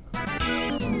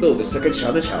 Oh, the second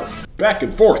challenge house. Back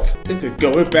and forth.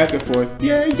 Going back and forth.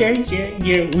 Yeah.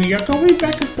 We are going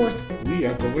back and forth.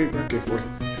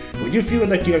 When you feel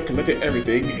like you have collected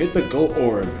everything, hit the gold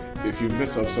orb. If you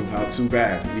mess up somehow, too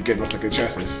bad. You get no second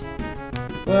chances.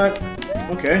 But,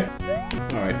 okay.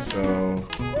 Alright, so...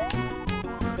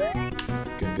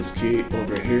 Get this key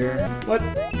over here. What?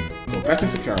 Go back to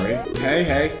Sakari.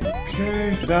 Hey.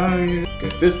 Okay, diamond.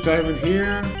 Get this diamond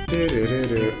here.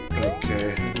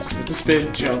 Okay, just with the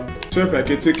spin jump. Turn back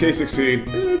into K16.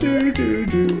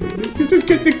 Just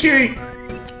get the key.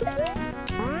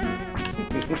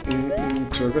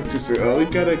 Turn back to say, oh, you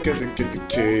gotta get the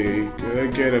key. Gotta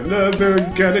get another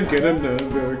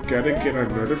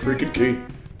freaking key.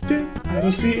 I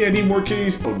don't see any more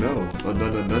keys. Oh no. Oh no.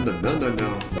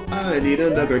 I need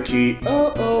another key.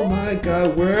 Oh my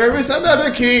god, where is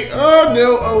another key? Oh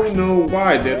no,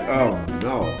 why did, oh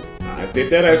no. I think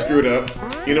that I screwed up.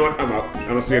 You know what, I'm out. I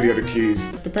don't see any other keys.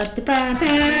 Back to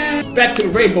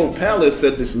the Rainbow Palace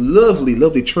at this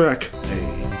lovely track. Hey.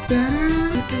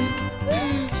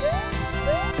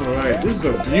 Alright, this is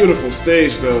a beautiful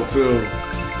stage though too.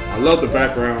 I love the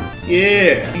background.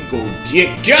 Yeah, you go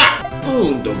get got!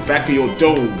 Oh, the back of your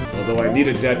dome. Although I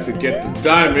needed that to get the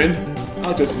diamond,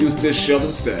 I'll just use this shell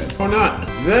instead. Or not.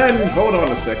 Then, hold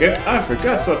on a second, I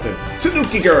forgot something.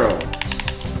 Tanuki girl!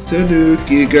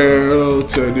 Tanuki girl,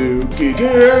 Tanuki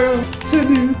girl,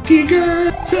 Tanuki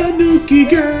girl, Tanuki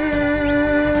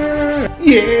girl!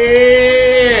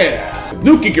 Yeah!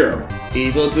 Tanuki girl!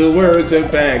 Evildoers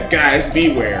and bad guys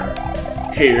beware.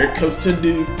 Here comes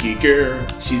Tanuki girl.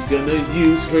 She's gonna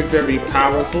use her very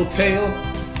powerful tail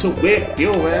to whip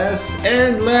your ass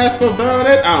and laugh about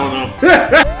it. I don't know.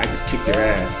 I just kicked your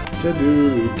ass.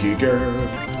 Tanuki girl.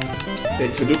 Hey,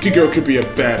 Tanuki girl could be a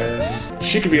badass.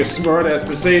 She could be a smartass at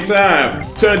the same time.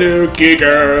 Tanuki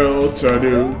girl,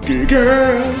 Tanuki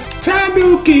girl,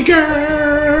 Tanuki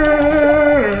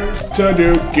girl,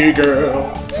 Tanuki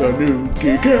girl,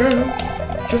 Tanuki girl.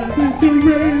 Driving the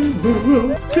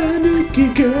rainbow, Tanuki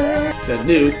girl,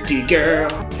 Tanuki girl.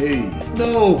 Hey,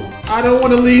 no, I don't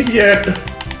want to leave yet.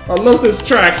 I love this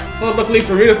track. Well, luckily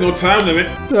for me, there's no time limit.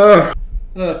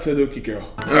 Tanuki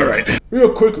girl. Alright,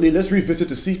 real quickly, let's revisit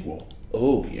the sequel.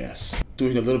 Oh, yes.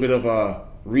 Doing a little bit of,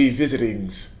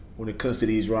 revisitings when it comes to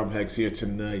these ROM hacks here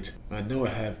tonight. I know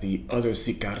I have the other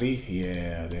Sikari.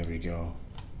 Yeah, there we go.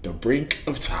 The brink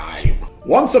of time.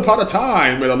 Once upon a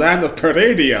time in the land of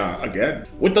Paradia again.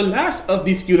 With the last of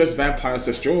these Scuda's vampires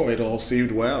destroyed, all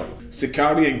seemed well.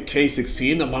 Sikari and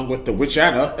K-16 along with the witch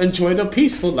Anna enjoyed a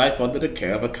peaceful life under the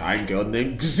care of a kind girl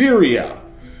named Xeria.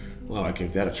 Well, I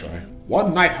gave that a try.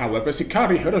 One night, however,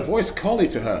 Sikari heard a voice calling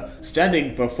to her.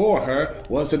 Standing before her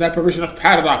was an apparition of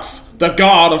Paradox, the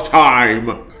god of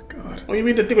time. God. Oh, you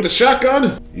mean the thing with the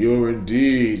shotgun? You are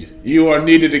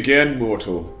needed again,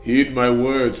 mortal. Heed my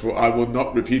words, for I will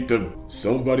not repeat them.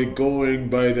 Somebody going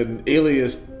by an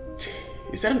alias...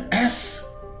 Is that an S?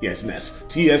 Yes, an S.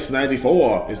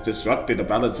 TS-94 is disrupting the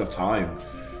balance of time.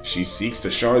 She seeks the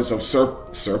shards of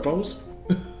Serpos?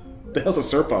 The hell's a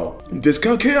Serpo?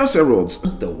 Discount Chaos Emeralds.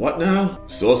 The what now?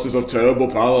 Sources of terrible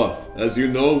power. As you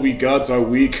know, we gods are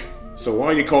weak. So why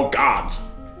are you called gods?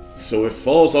 So it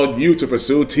falls on you to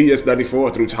pursue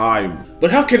TS-94 through time.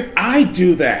 But how can I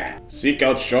do that? Seek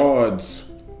out shards.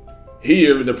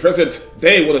 Here in the present,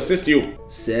 they will assist you.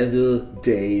 Several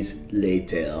days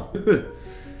later.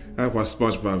 I watched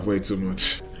SpongeBob way too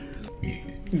much.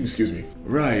 Excuse me.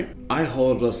 Right, I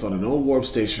hauled us on an old warp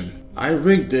station. I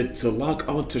rigged it to lock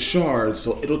onto shards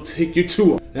so it'll take you to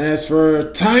them. As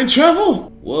for time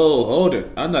travel? Whoa, hold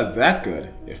it. I'm not that good.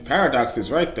 If Paradox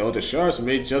is right though, the shards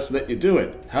may just let you do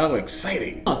it. How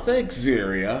exciting. Oh, thanks,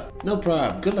 Xeria. No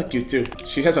problem. Good luck, you two.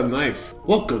 She has a knife.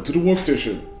 Welcome to the warp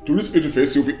station. Through this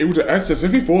interface, you'll be able to access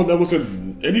every 4 levels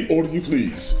in any order you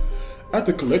please.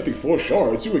 After collecting 4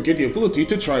 shards, you will get the ability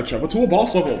to try and travel to a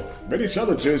boss level. Many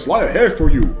challenges lie ahead for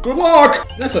you. Good luck!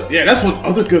 That's one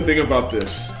other good thing about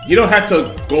this. You don't have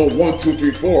to go 1, 2,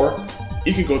 3, 4.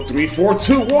 You can go 3, 4,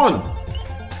 2, 1.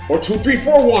 Or 2, 3,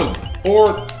 4, 1.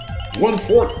 Or 1,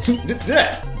 4, 2,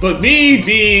 that. But me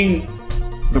being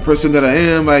the person that I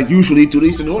am, I usually do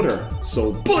these in order.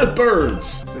 So, bullet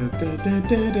burns! Where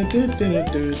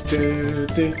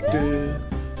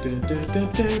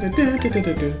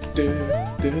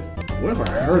have I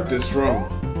heard this from?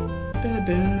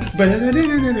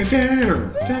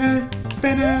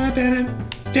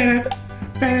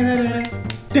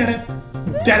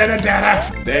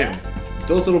 Damn,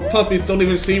 those little puppies don't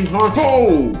even seem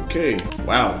harmful. Okay,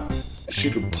 wow.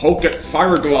 She could poke at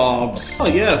fire globs. Oh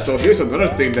yeah, so here's another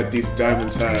thing that these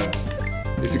diamonds have.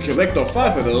 If you collect all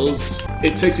 5 of those,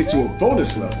 it takes you to a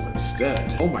bonus level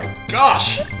instead. Oh my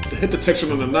gosh! The hit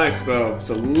detection on the knife, though, it's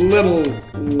a little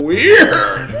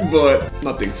weird, but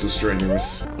nothing too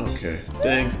strenuous. Okay,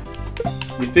 dang.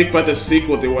 You think by the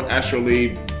sequel they will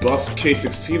actually buff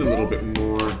K-16 a little bit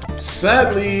more.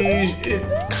 Sadly, it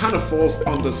kind of falls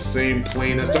on the same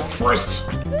plane as the first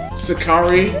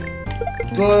Sikari,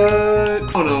 but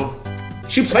I don't know.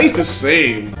 She plays the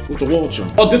same with the wall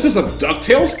jump. Oh, this is a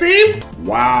DuckTales theme?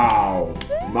 Wow.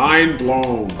 Mind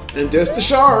blown. And there's the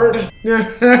shard.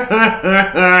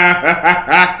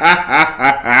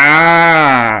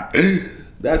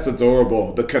 That's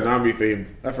adorable. The Konami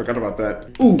theme. I forgot about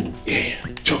that. Ooh, yeah.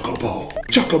 Chocobo.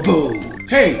 Chocobo.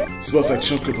 Hey, smells like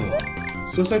Chocobo.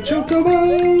 Smells like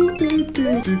Chocobo. Do,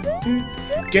 do, do, do.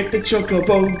 Get the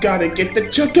Chocobo. Gotta get the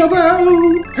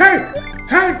Chocobo. Hey,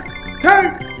 hey,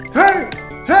 hey, hey,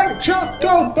 hey,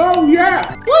 Chocobo,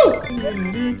 yeah. Woo.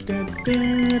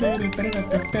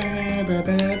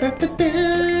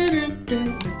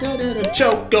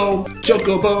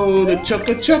 Chocobo, the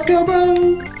Chocobo.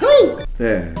 Woo!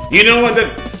 Yeah. You know what?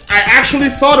 I actually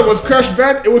thought it was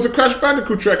It was a Crash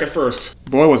Bandicoot track at first.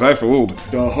 Boy, was I fooled.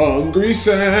 The Hungry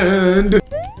Sand.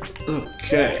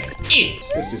 Okay.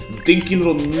 It's this dinky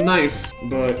little knife,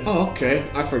 but oh, okay.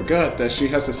 I forgot that she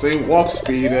has the same walk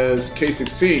speed as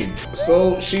K16,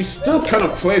 so she still kind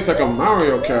of plays like a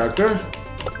Mario character.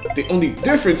 The only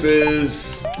difference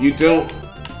is you don't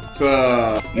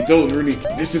really.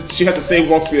 She has the same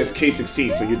walk speed as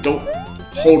K16, so you don't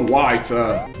hold Y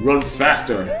to run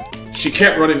faster. She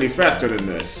can't run any faster than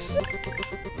this.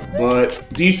 But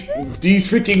these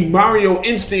freaking Mario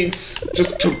instincts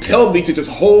just compelled me to just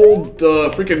hold the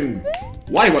freaking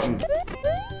Y button.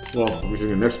 Well, I'm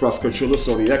using an Xbox controller,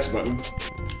 so the X button.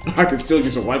 I can still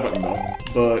use a Y button though.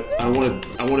 But I want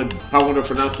to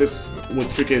pronounce this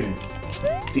with freaking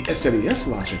the SNES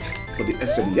logic for the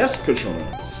SNES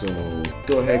controller. So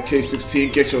go ahead,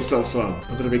 K16, get yourself some.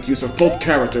 I'm gonna make use of both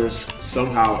characters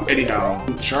somehow, anyhow.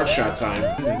 Chart shot time.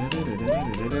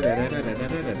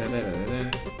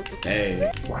 Hey.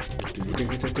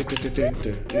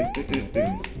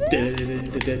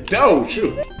 Oh,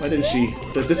 shoot. Why didn't she?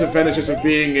 The disadvantages of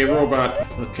being a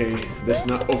robot. Okay, let's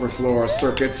not overflow our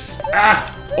circuits. Ah!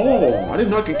 Oh, I didn't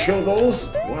know I could kill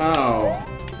those. Wow.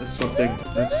 That's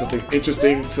something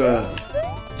interesting to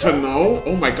know.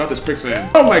 Oh my god, there's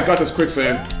quicksand. Oh my god, there's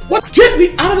quicksand. What? Get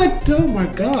me out of that! Oh my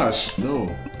gosh. No.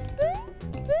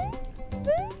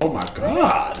 Oh my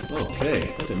god.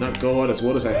 Okay, that did not go out as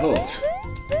well as I hoped.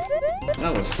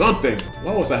 That was something.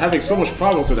 Why was I having so much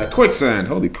problems with that quicksand?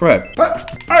 Holy crap.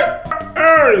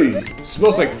 Hey!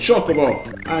 Smells like Chocobo.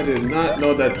 I did not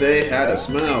know that they had a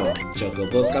smell.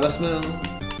 Chocobo's got a smell.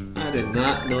 I did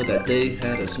not know that they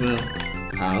had a smell.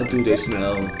 How do they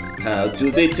smell? How do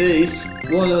they taste?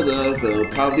 One of them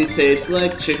probably tastes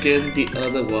like chicken. The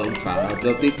other one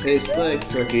probably tastes like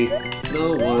turkey.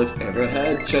 No one's ever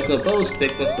had Chocobo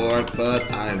steak before,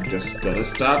 but I'm just gonna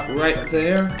stop right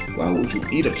there. Why would you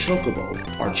eat a Chocobo?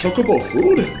 Are Chocobo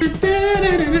food?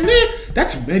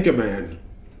 That's Mega Man.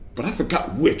 But I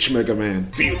forgot which Mega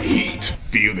Man. Feel the heat.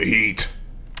 Feel the heat.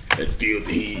 And feel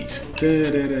the heat.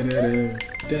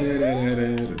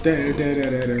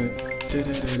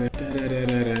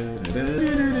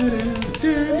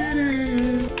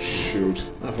 Shoot,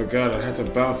 I forgot I had to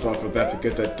bounce off of that to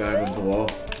get that diamond ball.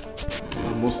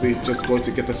 I'm mostly just going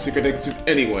to get the secret exit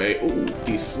anyway. Ooh,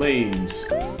 these flames.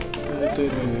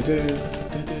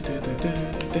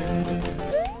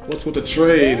 What's with the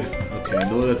trade? Okay, I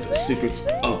know that the secret's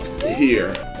up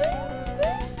here.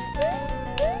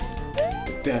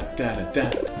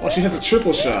 Oh, she has a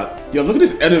triple shot. Yo, look at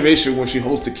this animation when she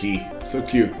holds the key. So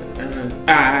cute.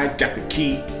 I got the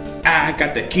key. I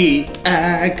got the key.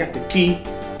 I got the key.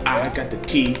 I got the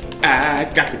key. I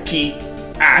got the key.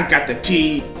 I got the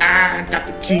key. I got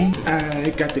the key.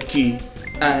 I got the key.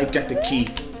 I got the key.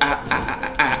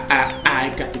 I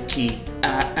got the key.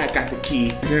 I got the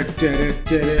key.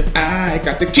 I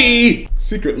got the key.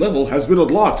 Secret level has been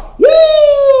unlocked.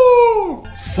 Woo!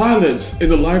 Silence in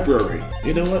the library.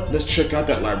 You know what? Let's check out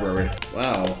that library.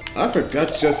 Wow, I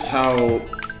forgot just how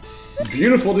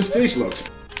beautiful this stage looks.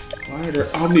 Why are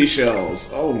there Omni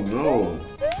shells? Oh no.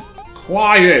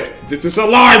 Quiet! This is a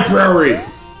library!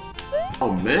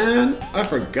 Oh man, I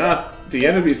forgot the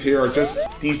enemies here are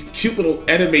just these cute little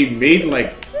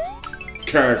anime-made-like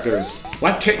characters.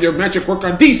 Why can't your magic work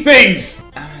on these things?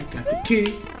 I got the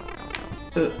key.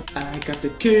 I got the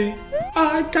key.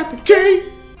 I got the key.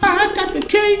 I got the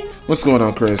key. What's going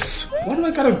on, Chris? Why do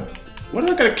I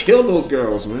gotta kill those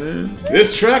girls, man?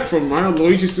 This track from Mario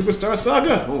Luigi Superstar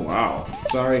Saga? Oh wow.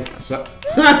 Sorry.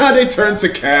 They turned to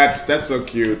cats. That's so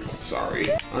cute. Sorry.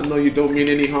 I know you don't mean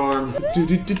any harm.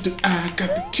 I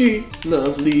got the key.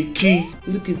 Lovely key.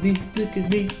 Look at me. Look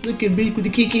at me. Look at me with the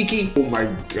key. Oh my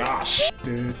gosh.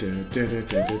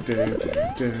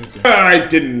 I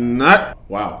did not.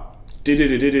 Wow.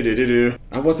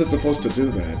 I wasn't supposed to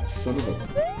do that. Son of a...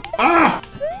 Ah!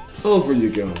 Over you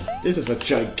go. This is a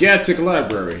gigantic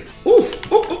library. Oof!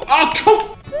 Ooh, ooh, oh,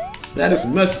 come! That is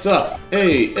messed up.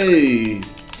 Hey.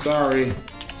 Sorry.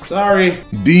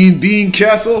 Bean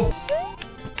Castle.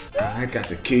 I got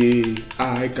the key.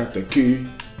 I got the key.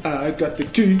 I got the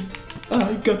key.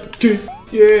 I got the key.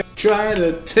 Yeah. try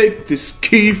to take this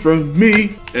key from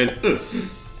me and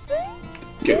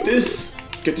get this.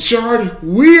 Get the shard.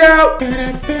 We out.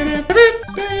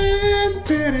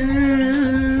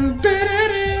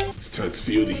 It's time to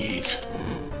feel the heat.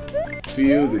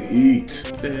 Feel the heat.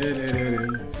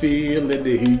 Feeling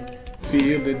the heat.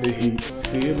 Feeling the heat.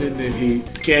 Feeling the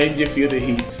heat. Can you feel the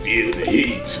heat? Feel the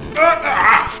heat.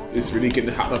 It's really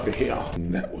getting hot up in here.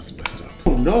 That was messed up.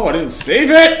 Oh no, I didn't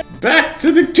save it. Back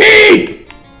to the key.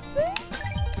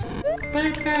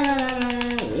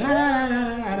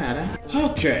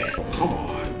 Okay. Oh, come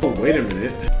on. Oh, wait a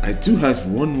minute. I do have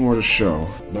one more to show.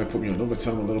 Might put me on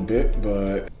overtime a little bit,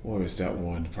 but where is that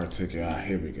one particular? Ah,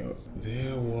 here we go.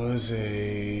 There was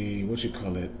a... what you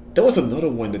call it? There was another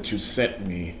one that you sent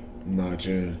me,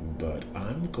 Majin, but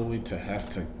I'm going to have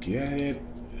to get it.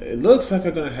 It looks like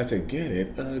I'm going to have to get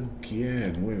it again.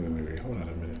 Wait. Hold on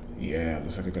a minute. Yeah,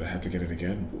 looks like I'm going to have to get it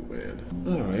again. Oh, man.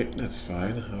 Alright, that's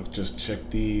fine. I'll just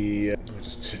check the...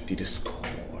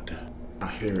 Discord. Ah,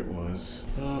 here it was.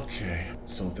 Okay,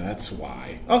 so that's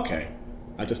why. Okay,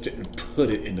 I just didn't put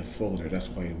it in the folder. That's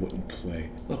why it wouldn't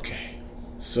play. Okay,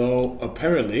 so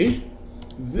apparently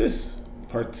this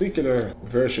particular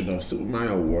version of Super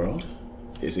Mario World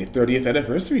is a 30th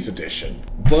anniversary edition.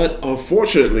 But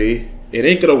unfortunately, it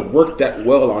ain't gonna work that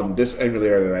well on this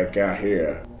emulator that I got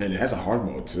here. And it has a hard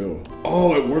mode too.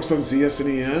 Oh, it works on ZS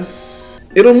and ES?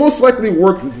 It'll most likely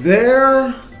work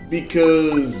there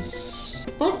because...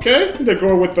 okay, they're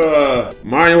going with the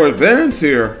Mario Advance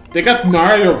here. They got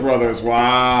Mario Brothers.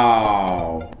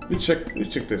 Wow. Let me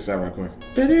check this out real quick.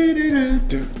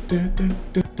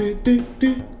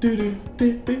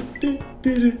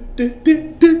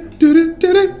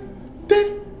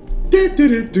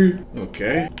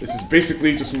 Okay, this is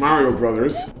basically just Mario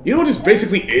Brothers. You know what this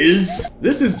basically is?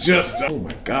 This is just... oh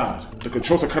my god. The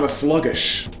controls are kind of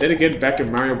sluggish. Then again, back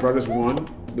in Mario Brothers 1,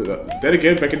 then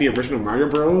again, back in the original Mario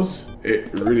Bros,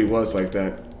 it really was like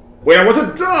that. Wait, I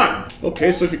wasn't done! Okay,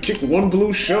 so if you kick one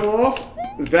blue shell off,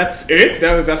 that's it?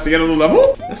 That's the end of the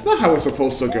level? That's not how it's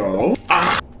supposed to go.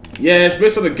 Ah! Yeah, it's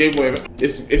based on the Game Boy...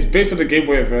 It's based on the Game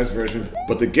Boy Advance version.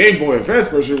 But the Game Boy Advance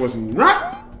version was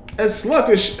not as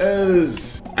sluggish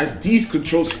as these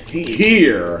controls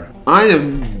here. I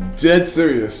am dead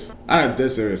serious. I am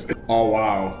dead serious. Oh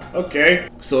wow. Okay.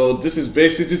 So this is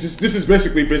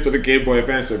basically based on the Game Boy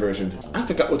Advance version. I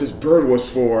forgot what this bird was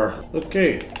for.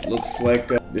 Okay. Looks like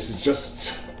this is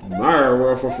just Mario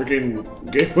World for freaking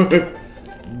Game Boy.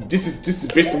 This is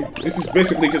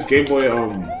basically just Game Boy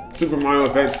Super Mario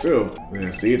Advance 2.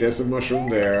 Yeah, see, there's a mushroom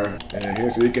there. And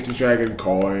here's where you get the dragon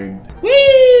coin.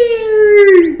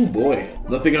 Whee! Oh boy.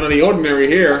 Nothing out of the ordinary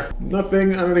here.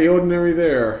 Nothing out of the ordinary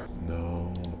there.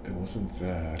 No, it wasn't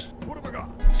that. What have I got?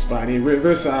 Spiny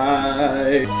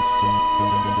Riverside.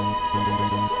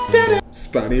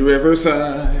 Spiny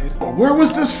Riverside. Oh, where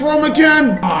was this from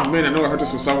again? Oh man, I know I heard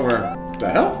this from somewhere. What the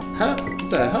hell? How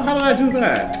did I do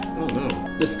that? I don't know.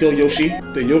 Let's go, Yoshi.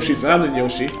 The Yoshi's Island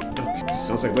Yoshi. Okay.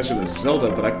 Sounds like Legend of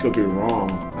Zelda, but I could be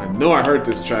wrong. I know I heard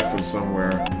this track from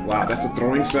somewhere. Wow, that's the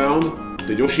throwing sound?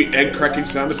 The Yoshi egg cracking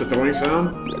sound is the throwing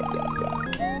sound?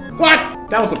 What?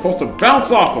 That was supposed to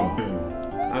bounce off him.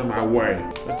 Out of my way.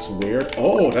 That's weird.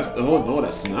 Oh, no,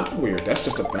 that's not weird. That's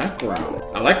just a background.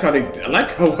 I like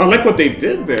what they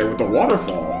did there with the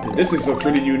waterfall. And this is a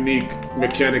pretty unique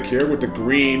mechanic here with the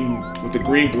green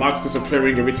blocks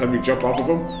disappearing every time you jump off of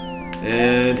them.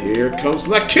 And here comes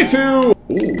Lakitu!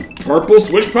 Ooh, purple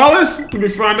Switch Palace? Let me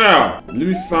find out.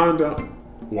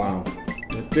 Wow.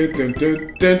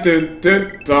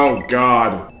 Oh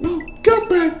god. Welcome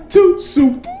back to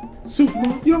Super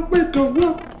Mario Maker.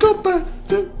 Welcome back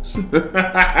to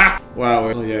wow,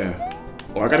 oh yeah.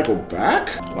 Oh, I gotta go back?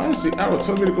 Why is the arrow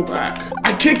telling me to go back?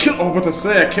 I can't kill- oh, what to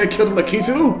say? I can't kill the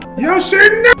Lakitu? Yoshi,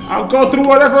 no! I'll go through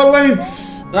whatever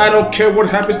lengths. I don't care what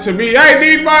happens to me. I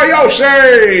need my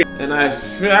Yoshi! And I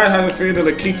have a feeling the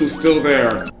Lakitu's still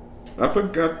there. I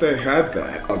forgot they had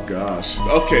that. Oh gosh.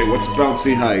 Okay, what's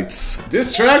Bouncy Heights?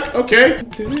 This track? Okay.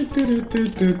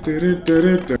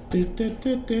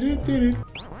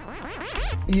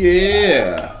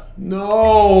 Yeah.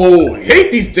 No! I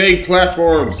hate these dang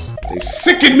platforms! They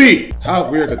sicken me! How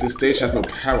weird that this stage has no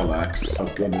parallax. Oh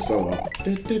goodness, oh well.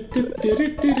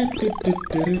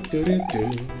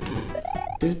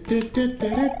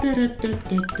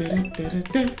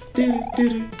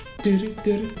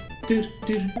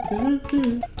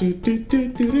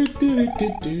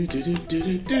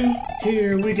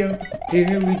 Here we go,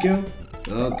 here we go.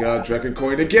 Oh god, Dragon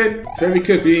Coin again. Very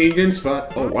convenient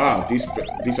spot. Oh wow, these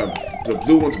are the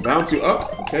blue ones bounce you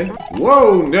up. Okay.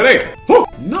 Whoa, Nelly! Oh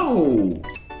no!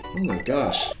 Oh my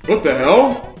gosh. What the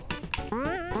hell?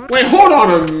 Wait, hold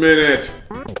on a minute.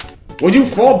 When you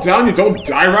fall down, you don't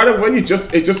die right away.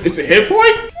 It's a hit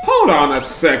point? Hold on a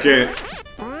second.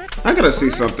 I gotta see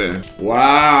something.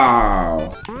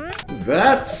 Wow.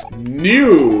 That's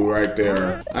new right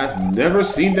there. I've never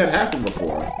seen that happen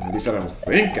before. At least I don't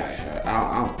think I have.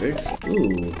 I don't think so.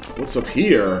 Ooh, what's up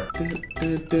here?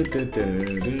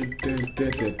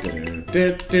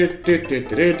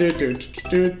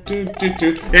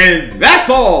 And that's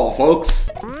all, folks.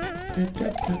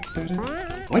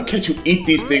 Why can't you eat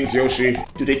these things, Yoshi?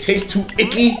 Do they taste too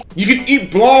icky? You can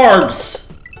eat blargs!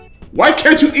 Why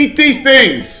can't you eat these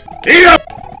things? Eat them!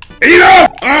 Eat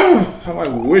them! Oh, how I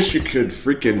wish you could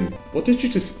freaking... What did you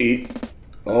just eat?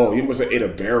 Oh, you must have ate a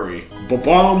berry.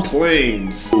 Babam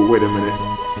Plains. Ooh, wait a minute.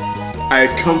 I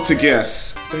had come to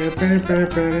guess. I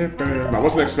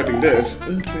wasn't expecting this.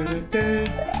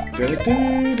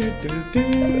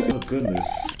 Oh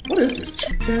goodness. What is this?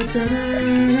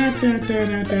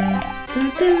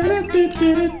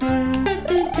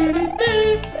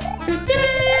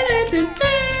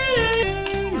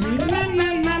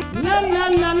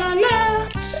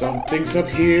 Something's up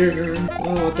here.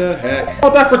 Oh, what the heck? Oh,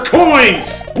 that for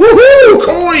coins! Woohoo!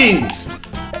 Coins!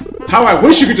 How I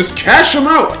wish you could just cash them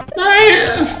out!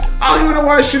 I don't even know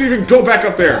why I should even go back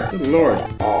up there. Good lord.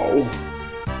 Oh.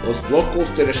 Los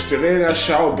blocos de estrella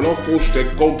shao blocos de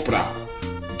compra.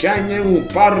 Ganhe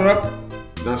power-up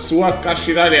na sua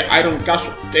caixinha de item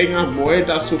caso tenha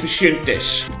moedas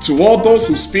suficientes. To all those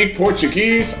who speak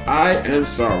Portuguese, I am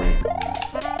sorry.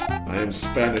 I am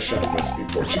Spanish, I must speak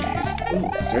Portuguese.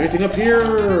 Oh, is there anything up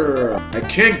here? I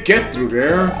can't get through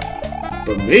there.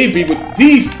 But maybe with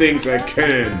these things I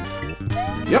can.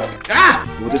 Yep. Ah!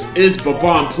 Well, this is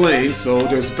Babam Plains, so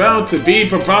there's bound to be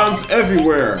Babams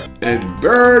everywhere. And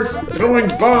birds throwing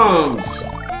bombs.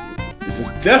 This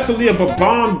is definitely a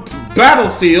Babam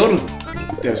battlefield.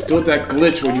 There's still that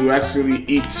glitch when you actually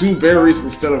eat 2 berries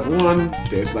instead of 1.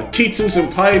 There's like Kitus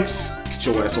and pipes. Get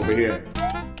your ass over here.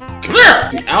 Come here!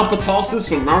 The Albatrosses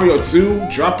from Mario 2,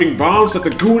 dropping bombs at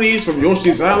the Goonies from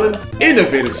Yoshi's Island.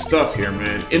 Innovative stuff here,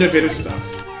 man. Innovative stuff.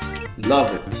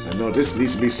 Love it. I know this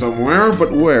needs to be somewhere,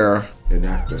 but where? An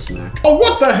after snack. Oh,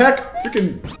 what the heck?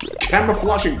 Freaking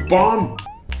camouflaging bomb.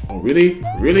 Oh, really?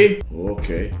 Really?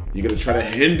 Okay. You're gonna try to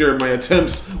hinder my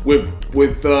attempts with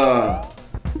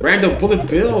random bullet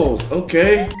bills.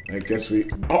 Okay. I guess we...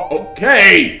 Oh,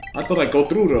 okay! I thought I'd go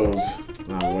through those.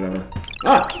 Ah, whatever.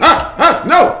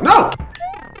 No, no!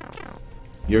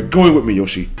 You're going with me,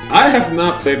 Yoshi. I have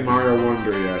not played Mario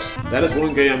Wonder yet. That is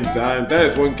one game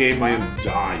I am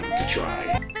dying to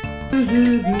try.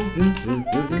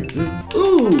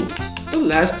 Ooh, the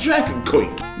last dragon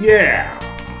coin. Yeah.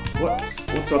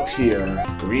 What's up here?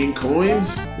 Green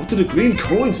coins? What do the green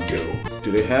coins do?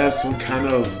 Do they have some kind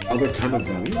of other kind of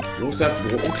value? What's that?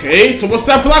 Okay, so what's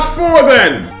that block for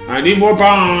then? I need more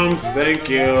bombs. Thank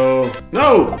you.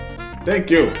 No.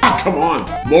 Thank you. Ah, come on.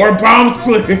 More bombs,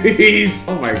 please.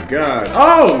 Oh my god.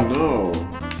 Oh no.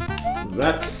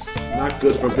 That's not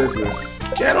good for business.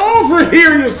 Get over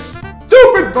here, you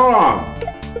stupid bomb.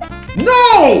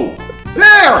 No!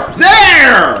 There!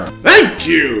 Thank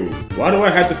you. Why do I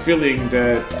have the feeling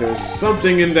that there's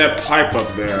something in that pipe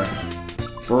up there?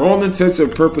 For all intents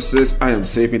and purposes, I am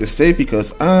saving the state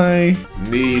because I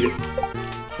need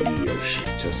Yoshi.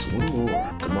 Just one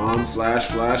more. Come on, flash,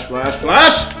 flash, flash,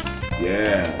 flash!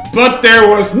 Yeah. But there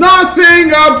was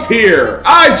nothing up here!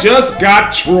 I just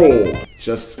got trolled.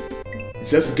 Just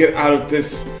get out of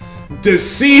this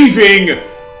deceiving,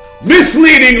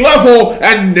 misleading level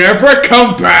and never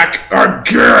come back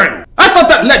again! I thought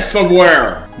that led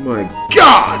somewhere! My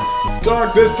god!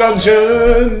 Darkness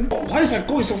Dungeon! Oh, why is that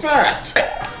going so fast?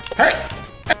 Hey!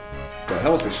 What the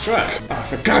hell is this track? Oh, I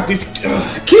forgot these.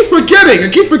 I keep forgetting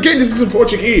this is in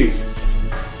Portuguese.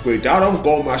 Cuidado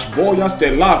con as bolhas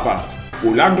de lava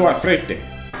pulando à frente.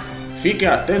 Fique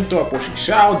atento a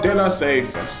posição delas e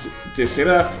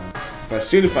será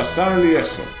fácil passar-lhe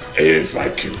isso. If I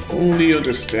can only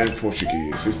understand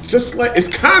Portuguese. It's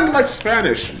kind of like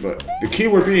Spanish, but the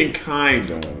keyword being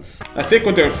kind of. I think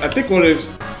what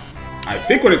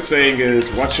it's saying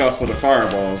is watch out for the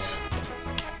fireballs.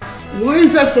 Why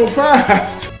is that so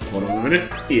fast? Hold on a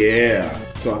minute. Yeah.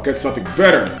 So I'll get something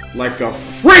better, like a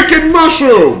freaking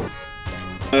mushroom!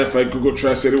 If I Google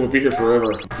Translate, it will be here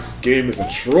forever. This game is a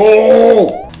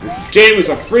troll! This game is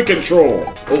a freaking troll!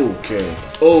 Okay.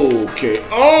 Okay.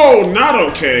 Oh, not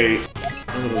okay!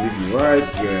 I'm gonna leave you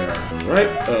right there. Right?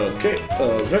 Okay.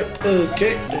 Alright.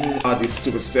 Okay. Ah, these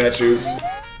stupid statues.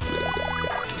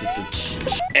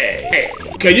 Hey.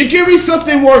 Can you give me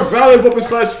something more valuable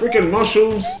besides freaking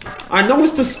mushrooms? I know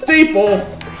it's the staple,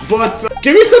 but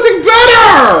give me something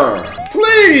better!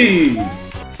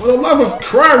 Please! For the love of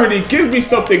Criminy, give me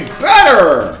something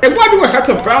better! And why do I have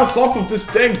to bounce off of this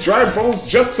dang dry bones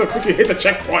just to freaking hit the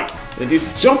checkpoint? And these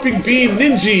jumping bean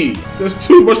ninja! There's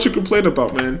too much to complain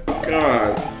about, man.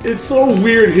 God. It's so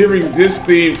weird hearing this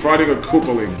theme fighting a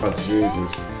Koopaling. Oh,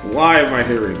 Jesus. Why am I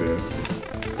hearing this?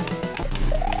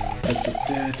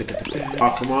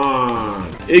 Oh, come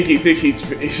on. Iggy think he's...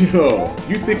 Yo,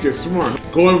 you think you're smart.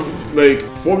 Going, like,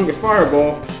 forming a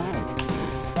fireball.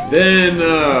 Then,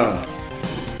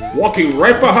 walking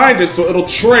right behind it so it'll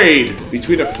trade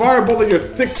between the fireball and your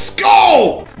thick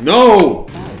skull! No!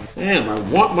 Damn, I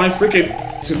want my freaking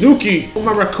Tanuki in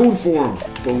my raccoon form.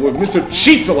 But with Mr.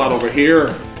 Cheats-a-Lot over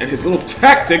here and his little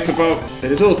tactics of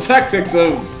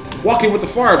walking with the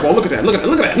fireball. Look at that, look at that,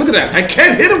 look at that, look at that. I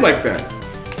can't hit him like that.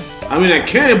 I mean, I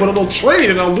can, but it'll trade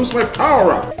and I'll lose my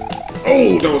power up.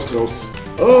 Oh, that was close.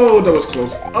 Oh, that was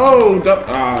close. Oh, that...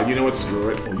 Ah, you know what? Screw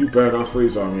it. Oh, you better not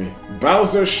freeze on me.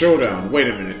 Bowser Showdown. Wait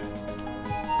a minute.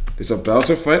 There's a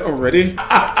Bowser fight already?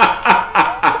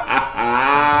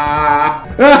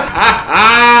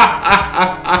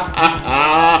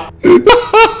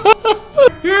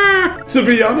 To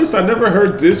be honest, I never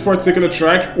heard this particular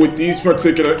track with these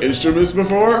particular instruments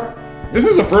before. This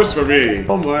is a first for me.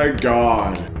 Oh my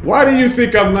god. Why do you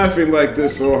think I'm laughing like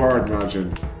this so hard,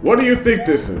 Majin? What do you think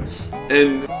this is?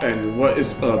 And what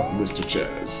is up, Mr.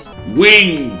 Chaz?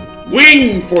 Wing!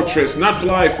 Wing Fortress, not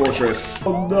Fly Fortress.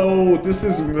 Oh no, this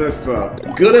is messed up.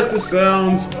 Good as this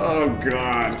sounds, oh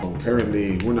god. Oh,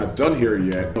 apparently, we're not done here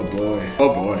yet. Oh boy,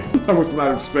 oh boy. I was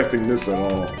not expecting this at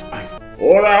all.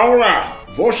 Hola, hola.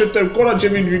 Você tem coragem de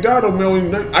me envidar o meu...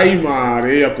 Ai,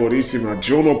 Maria Puríssima,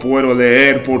 eu não puedo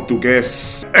leer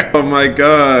português. Oh my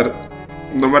god.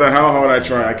 No matter how hard I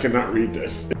try, I cannot read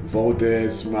this. Vou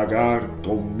esmagar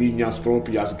com minhas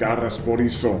próprias garras por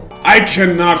isso. I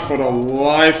cannot for the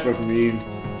life of me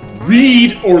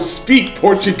read or speak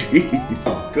Portuguese.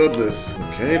 Oh goodness.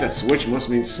 Okay, that switch must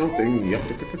mean something. Yup,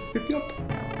 yup, yup, yup, yup.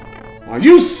 Are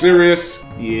you serious?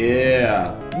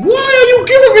 Yeah. Why are you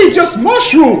giving me just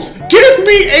mushrooms? Give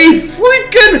me a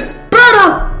freaking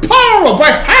better power-up! I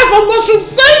have a mushroom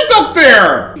saved up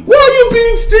there! Why are you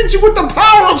being stingy with the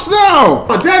power-ups now?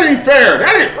 Oh, that ain't fair.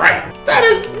 That ain't right. That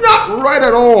is not right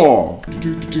at all.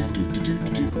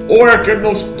 Ahora que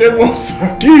nos temos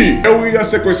aquí, eu ia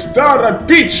sequestrar a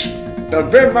Peach.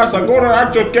 Também, mas agora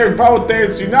acho que vou te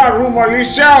ensinar uma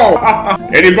lição.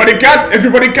 Everybody got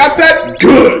that?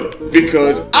 Good.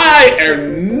 Because I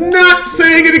am not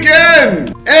saying it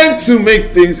again! And to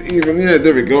make things even, yeah,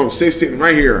 there we go, I'm safe sitting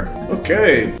right here.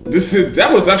 Okay,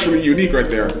 that was actually unique right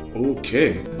there.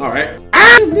 Okay, alright.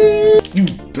 You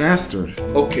bastard.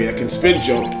 Okay, I can spin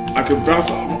jump. I can bounce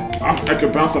off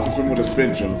of him with a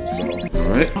spin jump, so.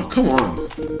 Alright, oh, come on.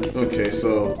 Okay,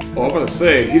 so, I'm about to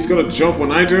say, he's gonna jump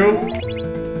when I do.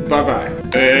 Bye-bye.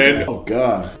 And, oh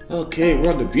god. Okay,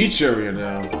 we're on the beach area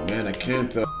now. Oh man, I can't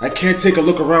take a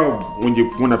look around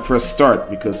when I press start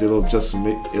because it'll just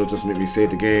make me save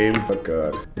the game. Oh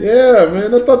god. Yeah,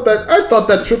 man, I thought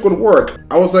that trick would work.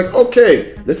 I was like,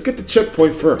 okay, let's get the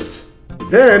checkpoint first.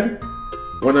 Then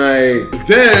when I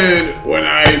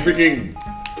freaking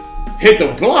hit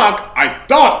the block, I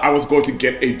thought I was going to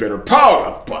get a better power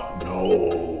up, but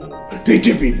no. They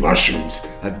give me mushrooms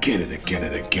again and again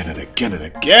and again and again and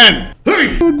again.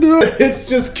 Hey! Oh no! It's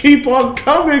just keep on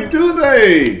coming, do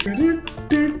they?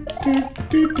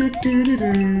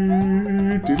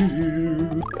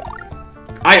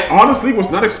 I honestly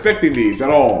was not expecting these at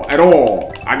all. At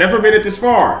all. I never made it this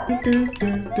far.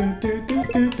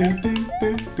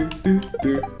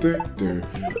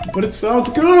 But it sounds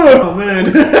good. Oh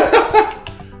man.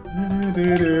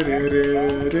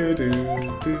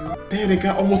 Damn, they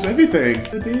got almost everything.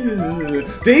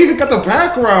 They even got the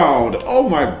background. Oh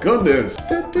my goodness.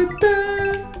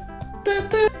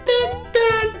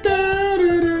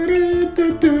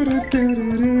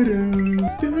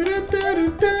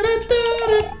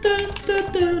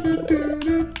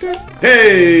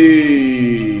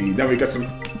 Hey, now we got some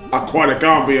aquatic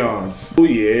ambiance. Oh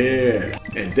yeah.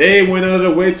 And they went out of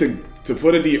their way to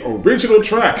put in the original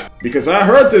track because I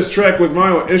heard this track with my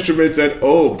own instruments and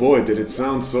oh boy did it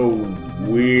sound so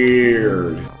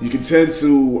weird. You can tend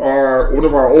to one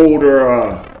of our older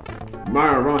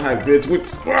Rom Hacked vids with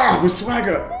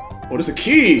swagger. Oh, there's a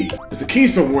key. There's a key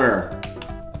somewhere.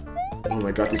 Oh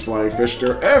my god, these flying fish,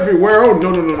 they're everywhere. Oh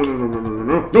no no no no no no no no no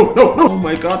no no no. Oh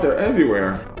my god, they're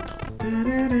everywhere.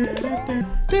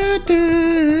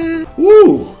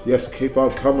 Woo! Yes, keep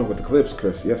on coming with the clips,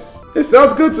 Chris. Yes. It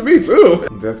sounds good to me, too!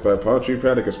 Death by palm tree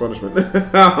panic is punishment.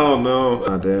 Oh, no.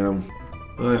 Ah, damn.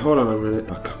 Alright, hold on a minute.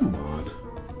 Oh, come on.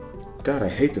 God, I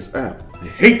hate this app. I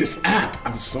hate this app.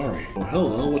 I'm sorry. Oh,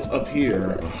 hello. What's up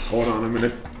here? Hold on a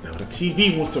minute. Now the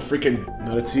TV wants to freaking...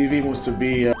 Now the TV wants to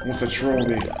be... wants to troll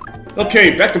me.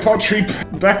 Okay, back to Palm Tree...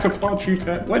 Back to Palm Tree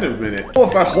Pet. Wait a minute. Oh,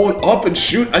 if I hold up and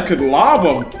shoot, I could lob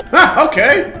him. Ha,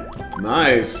 okay.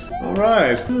 Nice.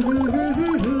 Alright.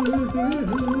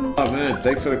 Oh man,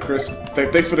 thanks for the Chris.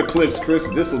 Thanks for the clips, Chris.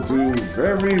 This'll do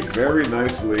very, very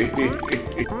nicely.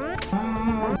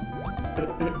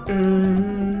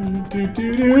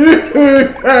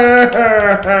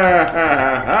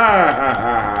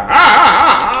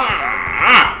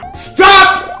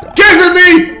 Stop giving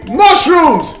me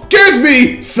mushrooms! Give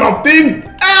me something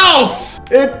else!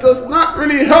 It does not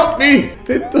really help me.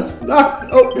 It does not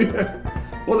help me.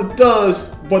 Well, it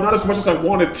does, but not as much as I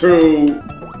wanted to.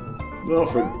 No,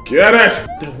 forget it!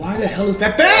 Then why the hell is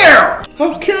that there?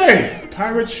 Okay,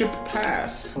 pirate ship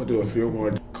pass. I'll do a few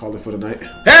more, call it for the night.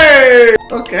 Hey!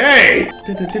 Okay!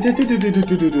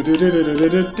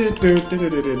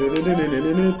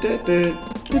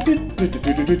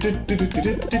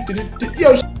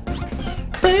 Yo!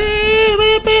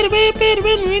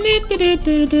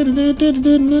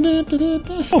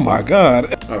 Oh my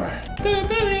god. Alright.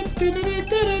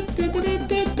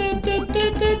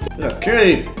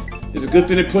 Okay. It's a good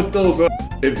thing they put those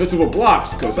invisible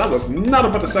blocks, because I was not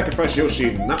about to sacrifice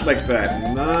Yoshi. Not like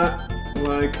that. Not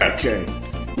like... Okay.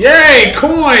 Yay!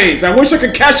 Coins! I wish I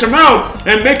could cash them out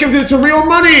and make them into real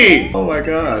money! Oh my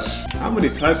gosh. How many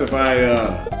times have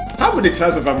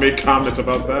I made comments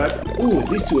about that? Ooh, at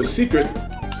least to a secret.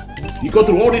 You go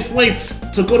through all these lengths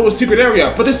to go to a secret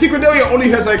area, but the secret area only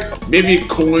has like maybe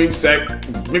coins that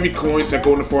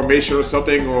go into formation or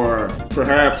something, or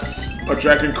perhaps a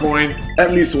dragon coin.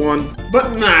 At least one.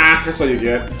 But nah, that's all you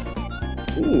get.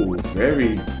 Ooh,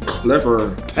 very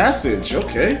clever passage,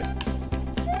 okay.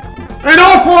 And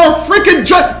all for a freaking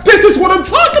this is what I'm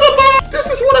talking about! This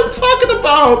is what I'm talking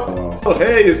about! Oh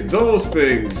hey, it's those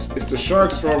things. It's the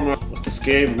sharks from, what's this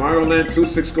game? Mario Land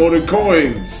 2-6 Golden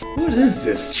Coins. What is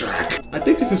this track? I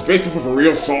think this is based off of a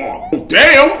real song. Oh,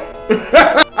 damn!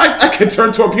 I can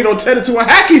turn Torpedo 10 into a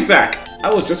hacky sack!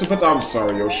 I was just about to, I'm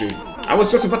sorry, Yoshi. I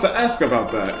was just about to ask about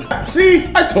that. See?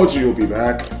 I told you you'll be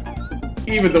back.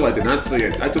 Even though I did not say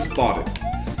it, I just thought it.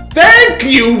 Thank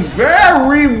you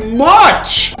very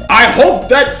much! I hope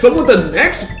that some of the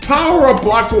next power-up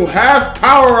blocks will have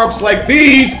power-ups like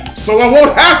these, so I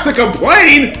won't have to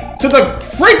complain to the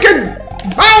freaking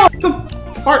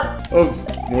part of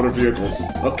motor vehicles.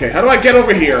 Okay, how do I get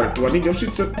over here? Do I need Yoshi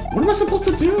to... What am I supposed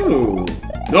to do?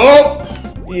 Nope!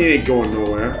 He ain't going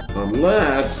nowhere.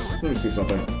 Unless... Let me see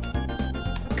something.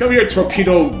 Come here,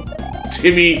 Torpedo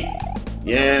Timmy.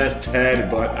 Yes,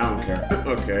 Ted, but I don't care.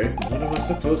 Okay, what am I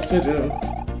supposed to do?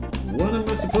 What am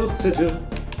I supposed to do?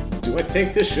 Do I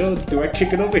take this shield? Do I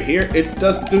kick it over here? It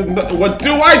does do nothing. What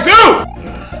do I do?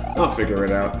 I'll figure it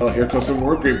out. Oh, here comes some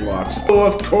more green blocks. Oh,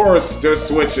 of course, there's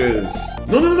switches.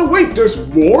 No, wait, there's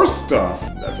more stuff.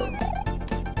 Never.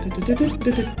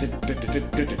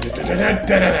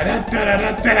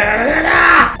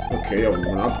 Okay, I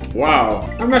went up. Wow,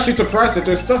 I'm actually surprised that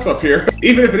there's stuff up here.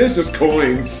 Even if it is just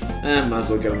coins. Might as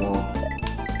well get them all.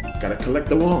 Gotta collect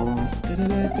them all.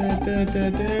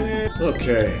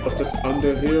 Okay, what's this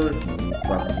under here?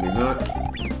 Probably not.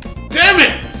 Damn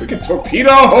it! Freaking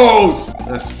torpedoes!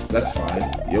 That's fine.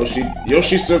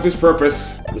 Yoshi served his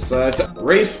purpose. Besides,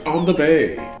 race on the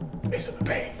bay. Race on the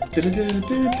bay.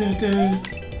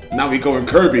 Now we go in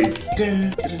Kirby.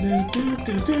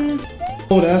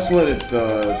 Oh, that's what it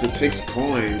does. It takes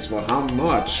coins. Well, how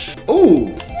much?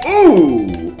 Ooh!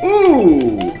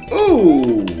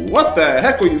 What the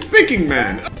heck were you thinking,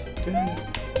 man?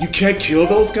 You can't kill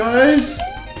those guys?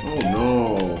 Oh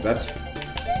no, that's...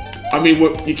 I mean,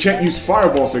 what? You can't use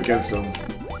fireballs against them.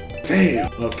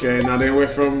 Damn. Okay, now they went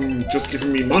from just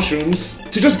giving me mushrooms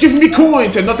to just giving me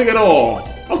coins and nothing at all.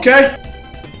 Okay.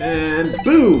 And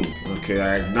boom. Okay,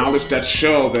 I acknowledge that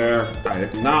shell there. I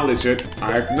acknowledge it.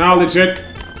 I acknowledge it.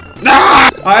 Nah!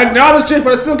 I acknowledged it,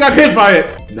 but I still got hit by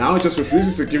it. Now it just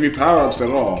refuses to give me power-ups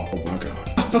at all. Oh my god.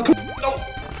 No.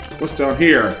 What's down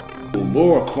here? Oh,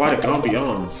 more aquatic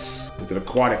ambiance with an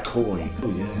aquatic coin.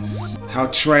 Oh yes. How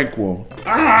tranquil.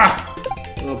 Ah!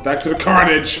 Well, back to the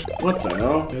carnage. What the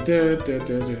hell?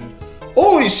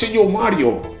 Oi, Senor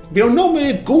Mario. Meu nome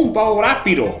é Goomba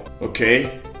Rápido.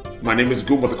 Okay. My name is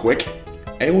Goomba the Quick.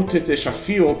 Eu te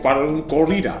desafio para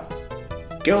corrida.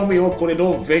 Que o meu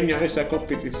corredor venha a essa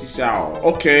competição.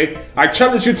 Okay, I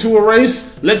challenge you to a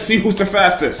race. Let's see who's the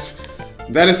fastest.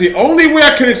 That is the only way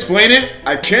I can explain it.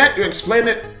 I can't explain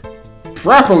it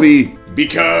properly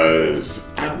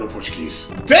because I don't no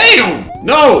Portuguese. Damn!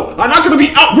 No! I'm not gonna be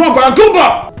outrun by a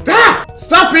Goomba! Ah!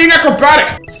 Stop being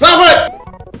acrobatic! Stop it!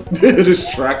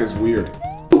 This track is weird.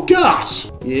 Oh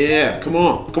gosh! Yeah, come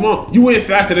on, come on. You ain't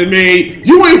faster than me!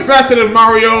 You ain't faster than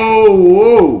Mario!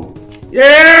 Whoa!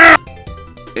 Yeah!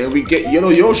 And we get Yellow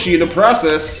Yoshi in the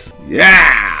process.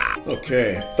 Yeah!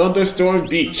 Okay, Thunderstorm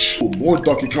Beach. Ooh, more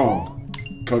Donkey Kong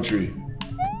Country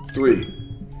 3.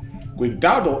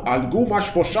 Cuidado, algumas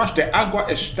poças de água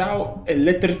estão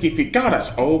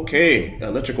eletrificadas. Okay,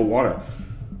 electrical water.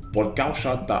 Por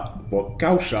causa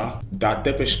da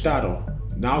tempestade,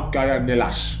 não caia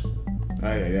nelas.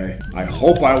 I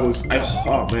hope I was.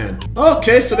 Oh man.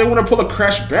 Okay, so they want to pull a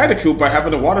Crash Bandicoot by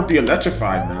having the water be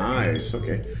electrified. Nice.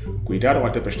 Okay. Cuidado, a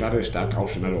tempestade está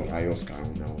causando raios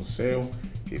no céu.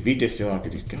 Evite seu.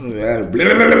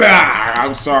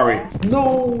 I'm sorry.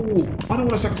 No, I don't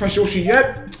want to sacrifice Yoshi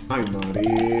yet. I'm not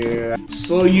here.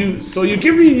 So you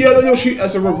give me Yellow Yoshi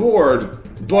as a reward,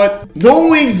 but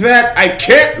knowing that I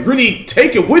can't really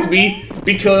take it with me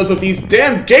because of these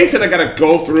damn gates that I gotta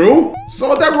go through,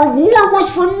 so that reward was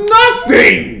for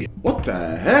nothing. What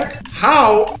the heck?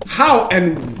 How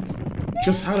and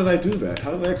just how did I do that?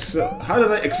 How did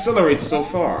I accelerate so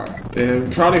far?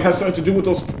 And probably has something to do with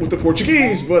the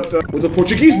Portuguese, but with the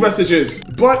Portuguese messages.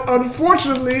 But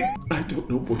unfortunately, I don't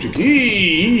know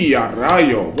Portuguese.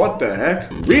 Rayo, what the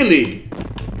heck? Really?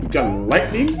 We got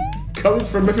lightning coming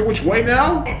from every which way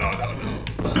now?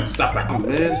 Oh, no. Stop that. Oh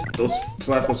man, those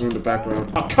platforms are in the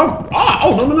background. Oh, come on.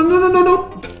 Oh,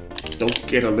 no. Don't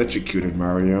get electrocuted,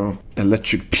 Mario.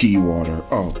 Electric pea water.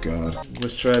 Oh god.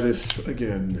 Let's try this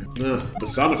again. The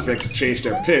sound effects changed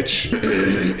their pitch.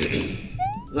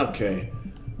 Okay.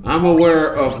 I'm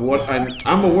aware of what I'm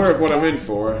in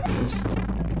for.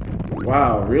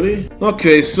 Wow, really?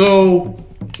 Okay, so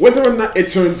whether or not it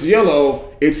turns yellow,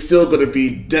 it's still gonna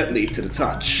be deadly to the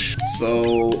touch.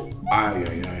 So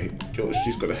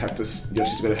Yoshi's gonna have to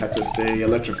stay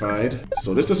electrified.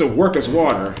 So this doesn't work as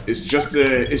water. It's just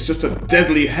a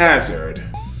deadly hazard.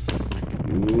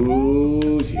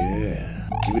 Ooh yeah.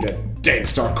 Give me that dang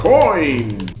star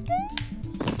coin.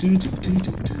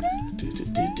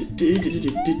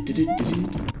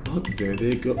 Oh, there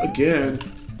they go again.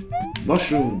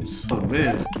 Mushrooms. Oh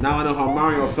man, now I know how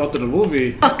Mario felt in the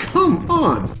movie. Ah, come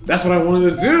on. That's what I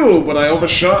wanted to do, but I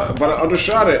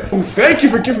undershot it. Oh, thank you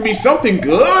for giving me something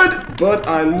good, but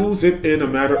I lose it in a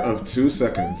matter of 2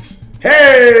 seconds.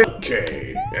 Hey!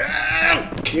 Okay.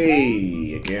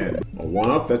 Okay, again. A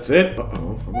 1-up, that's it.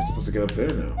 Uh-oh, how am I supposed to get up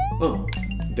there now? Oh,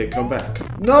 they come back.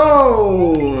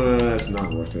 No! That's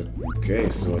not worth it. Okay,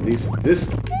 so at least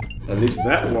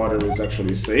that water is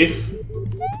actually safe.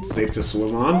 Safe to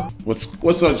swim on. What's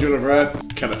up,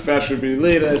 Junivrath? Kind of fast for me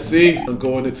later, I see. I'm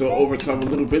going into overtime a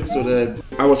little bit so that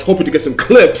I was hoping to get some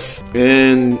clips.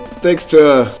 And thanks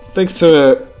to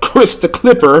Chris the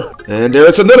Clipper. And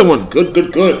there's another one.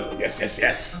 Good.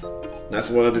 Yes. That's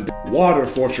one of the Water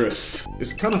Fortress.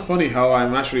 It's kind of funny how I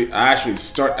actually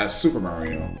start as Super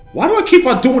Mario. Why do I keep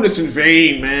on doing this in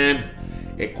vain, man?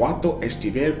 E quando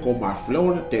estiver con la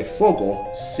flor de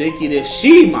fuego, seguiré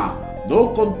cima.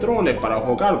 No controle para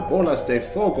jugar bolas de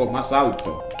fuego más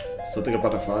alto. Something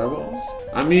about the fireballs?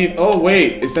 I mean, oh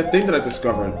wait, it's that thing that I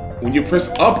discovered. When you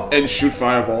press up and shoot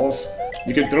fireballs,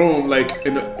 you can throw them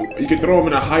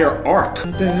in a higher arc.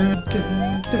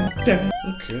 Okay.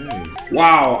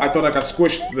 Wow, I thought I got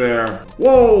squished there.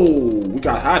 Whoa, we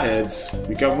got hotheads.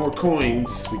 We got more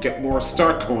coins. We get more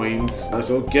star coins. Might as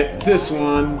well get this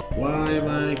one. Why am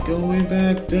I going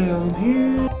back down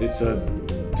here? It's a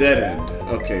dead end.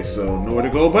 Okay, so nowhere to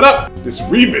go but up. This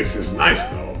remix is nice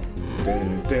though.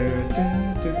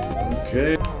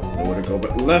 Okay, nowhere to go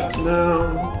but left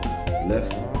now.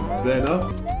 Left, then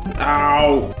up.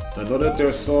 Ow! I know that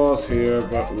there's sauce here,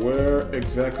 but where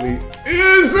exactly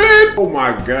is it? Oh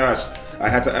my gosh! I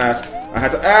had to ask.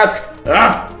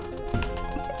 Ah!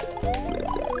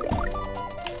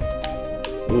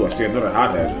 Ooh, I see another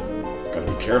hothead. Gotta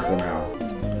be careful now.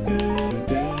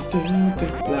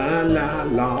 La la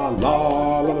la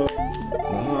la la la.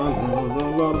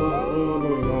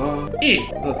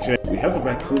 Okay, we have the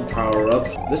raccoon power up.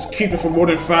 Let's keep it for more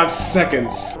than 5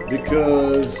 seconds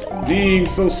because being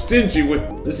so stingy with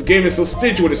this game is so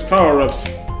stingy with its power-ups.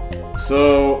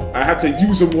 So I have to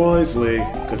use them wisely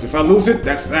because if I lose it,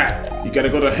 that's that. You gotta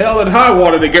go to hell and high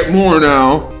water to get more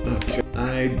now. Okay,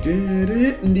 I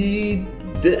didn't need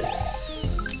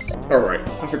this. Alright,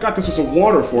 I forgot this was a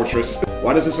water fortress.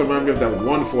 Why does this remind me of that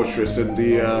one fortress in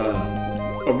the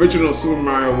original Super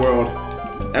Mario World?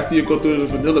 After you go through the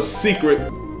vanilla secret,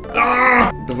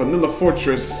 the vanilla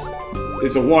fortress,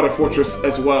 is a water fortress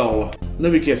as well.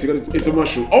 Let me guess, it's a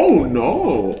mushroom. Oh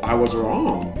no, I was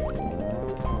wrong.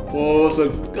 Well,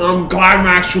 I'm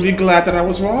actually glad that I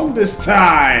was wrong this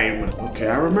time. Okay,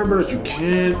 I remember that you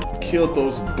can't kill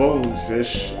those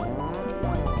bonefish.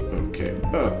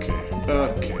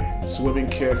 Okay. Swimming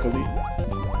carefully.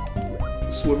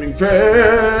 Swimming very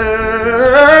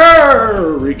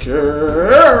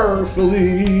carefully.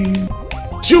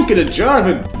 Juking and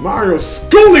jiving. Mario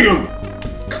schooling him.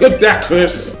 Clip that,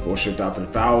 Chris.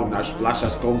 Nas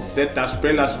plazas con setas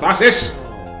pelas fases.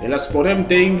 Elas podem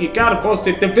indicar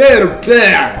você dever.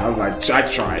 I'm like, I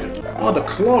tried. Oh, the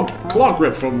claw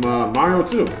grip from Mario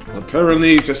 2.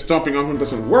 Apparently, just stomping on him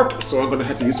doesn't work, so I'm gonna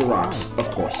have to use the rocks,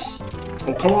 of course.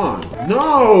 Oh, come on.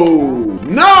 No!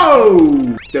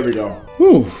 No! There we go.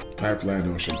 Whew. Pipeline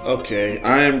Ocean. Okay,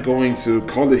 I am going to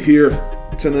call it here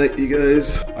tonight, you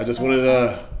guys. I just wanted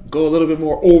to go a little bit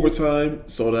more overtime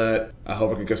so that I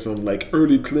hope I can get some like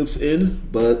early clips in.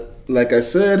 But like I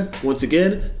said, once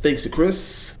again, thanks to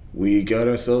Chris, we got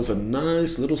ourselves a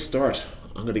nice little start.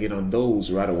 I'm gonna get on those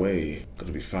right away.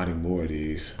 Gonna be finding more of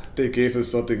these. They gave us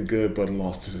something good, but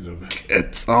lost it in the back.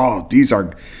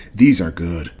 These are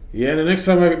good. Yeah, the next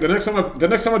time I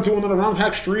do another Rom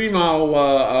Hacked stream,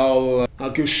 I'll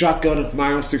give Shotgun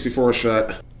Mario 64 a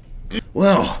shot.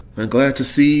 Well, I'm glad to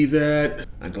see that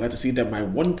my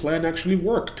one plan actually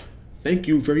worked. Thank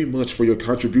you very much for your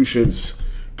contributions,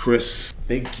 Chris.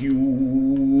 Thank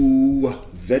you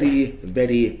very,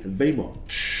 very, very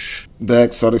much.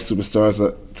 Back Sonic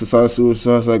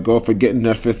Superstars I go for getting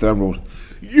that 5th emerald.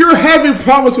 You're having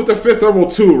problems with the 5th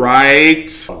emerald too, right?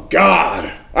 Oh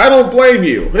God, I don't blame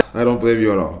you. I don't blame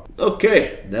you at all.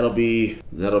 Okay, that'll be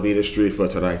the stream for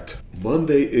tonight.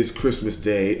 Monday is Christmas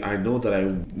Day. I know that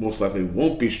I most likely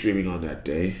won't be streaming on that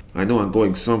day. I know I'm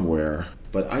going somewhere,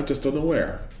 but I just don't know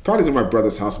where. Probably to my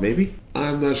brother's house, maybe.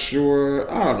 I'm not sure.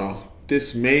 I don't know.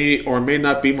 This may or may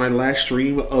not be my last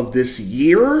stream of this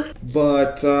year,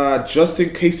 but just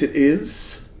in case it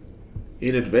is,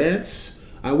 in advance,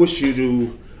 I wish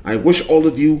all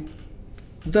of you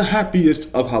the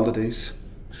happiest of holidays.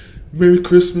 Merry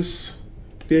Christmas,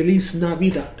 Feliz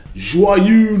Navidad,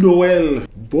 Joyeux Noël,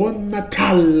 Bon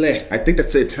Natale. I think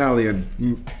that's Italian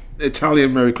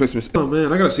Merry Christmas. Oh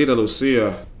man, I gotta see the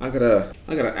Lucia. I gotta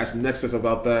ask Nexus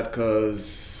about that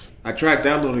because I tried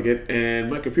downloading it and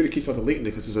my computer keeps on deleting it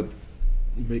because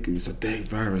it's a dang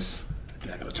virus. I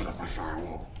gotta turn off my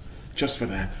firewall just for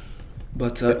that.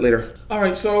 But later. All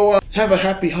right, so have a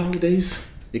happy holidays.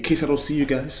 In case I don't see you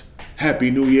guys, Happy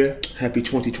New Year, Happy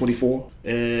 2024,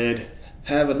 and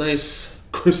have a nice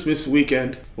Christmas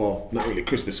weekend. Well, not really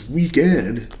Christmas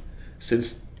weekend,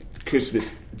 since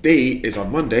Christmas Day is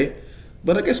on Monday.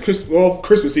 But I guess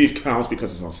Christmas Eve counts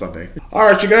because it's on Sunday. All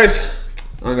right, you guys,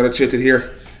 I'm gonna chit it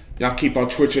here. Y'all keep on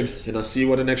twitching, and I'll see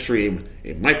you on the next stream.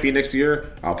 It might be next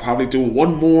year. I'll probably do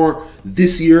one more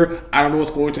this year. I don't know what's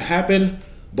going to happen,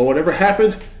 but whatever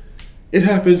happens, it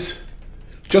happens.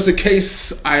 Just in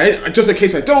case I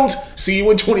don't, see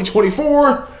you in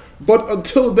 2024. But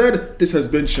until then, this has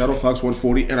been Shadow Fox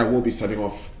 140, and I will be signing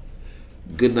off.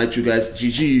 Good night, you guys.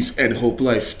 GG's, and hope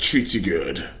life treats you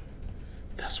good.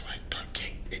 That's right, Dark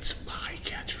King. It's my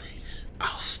catchphrase.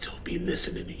 I'll still be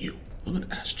listening to you. I'm gonna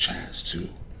ask Chaz too.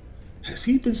 Has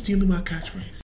he been stealing my catchphrase?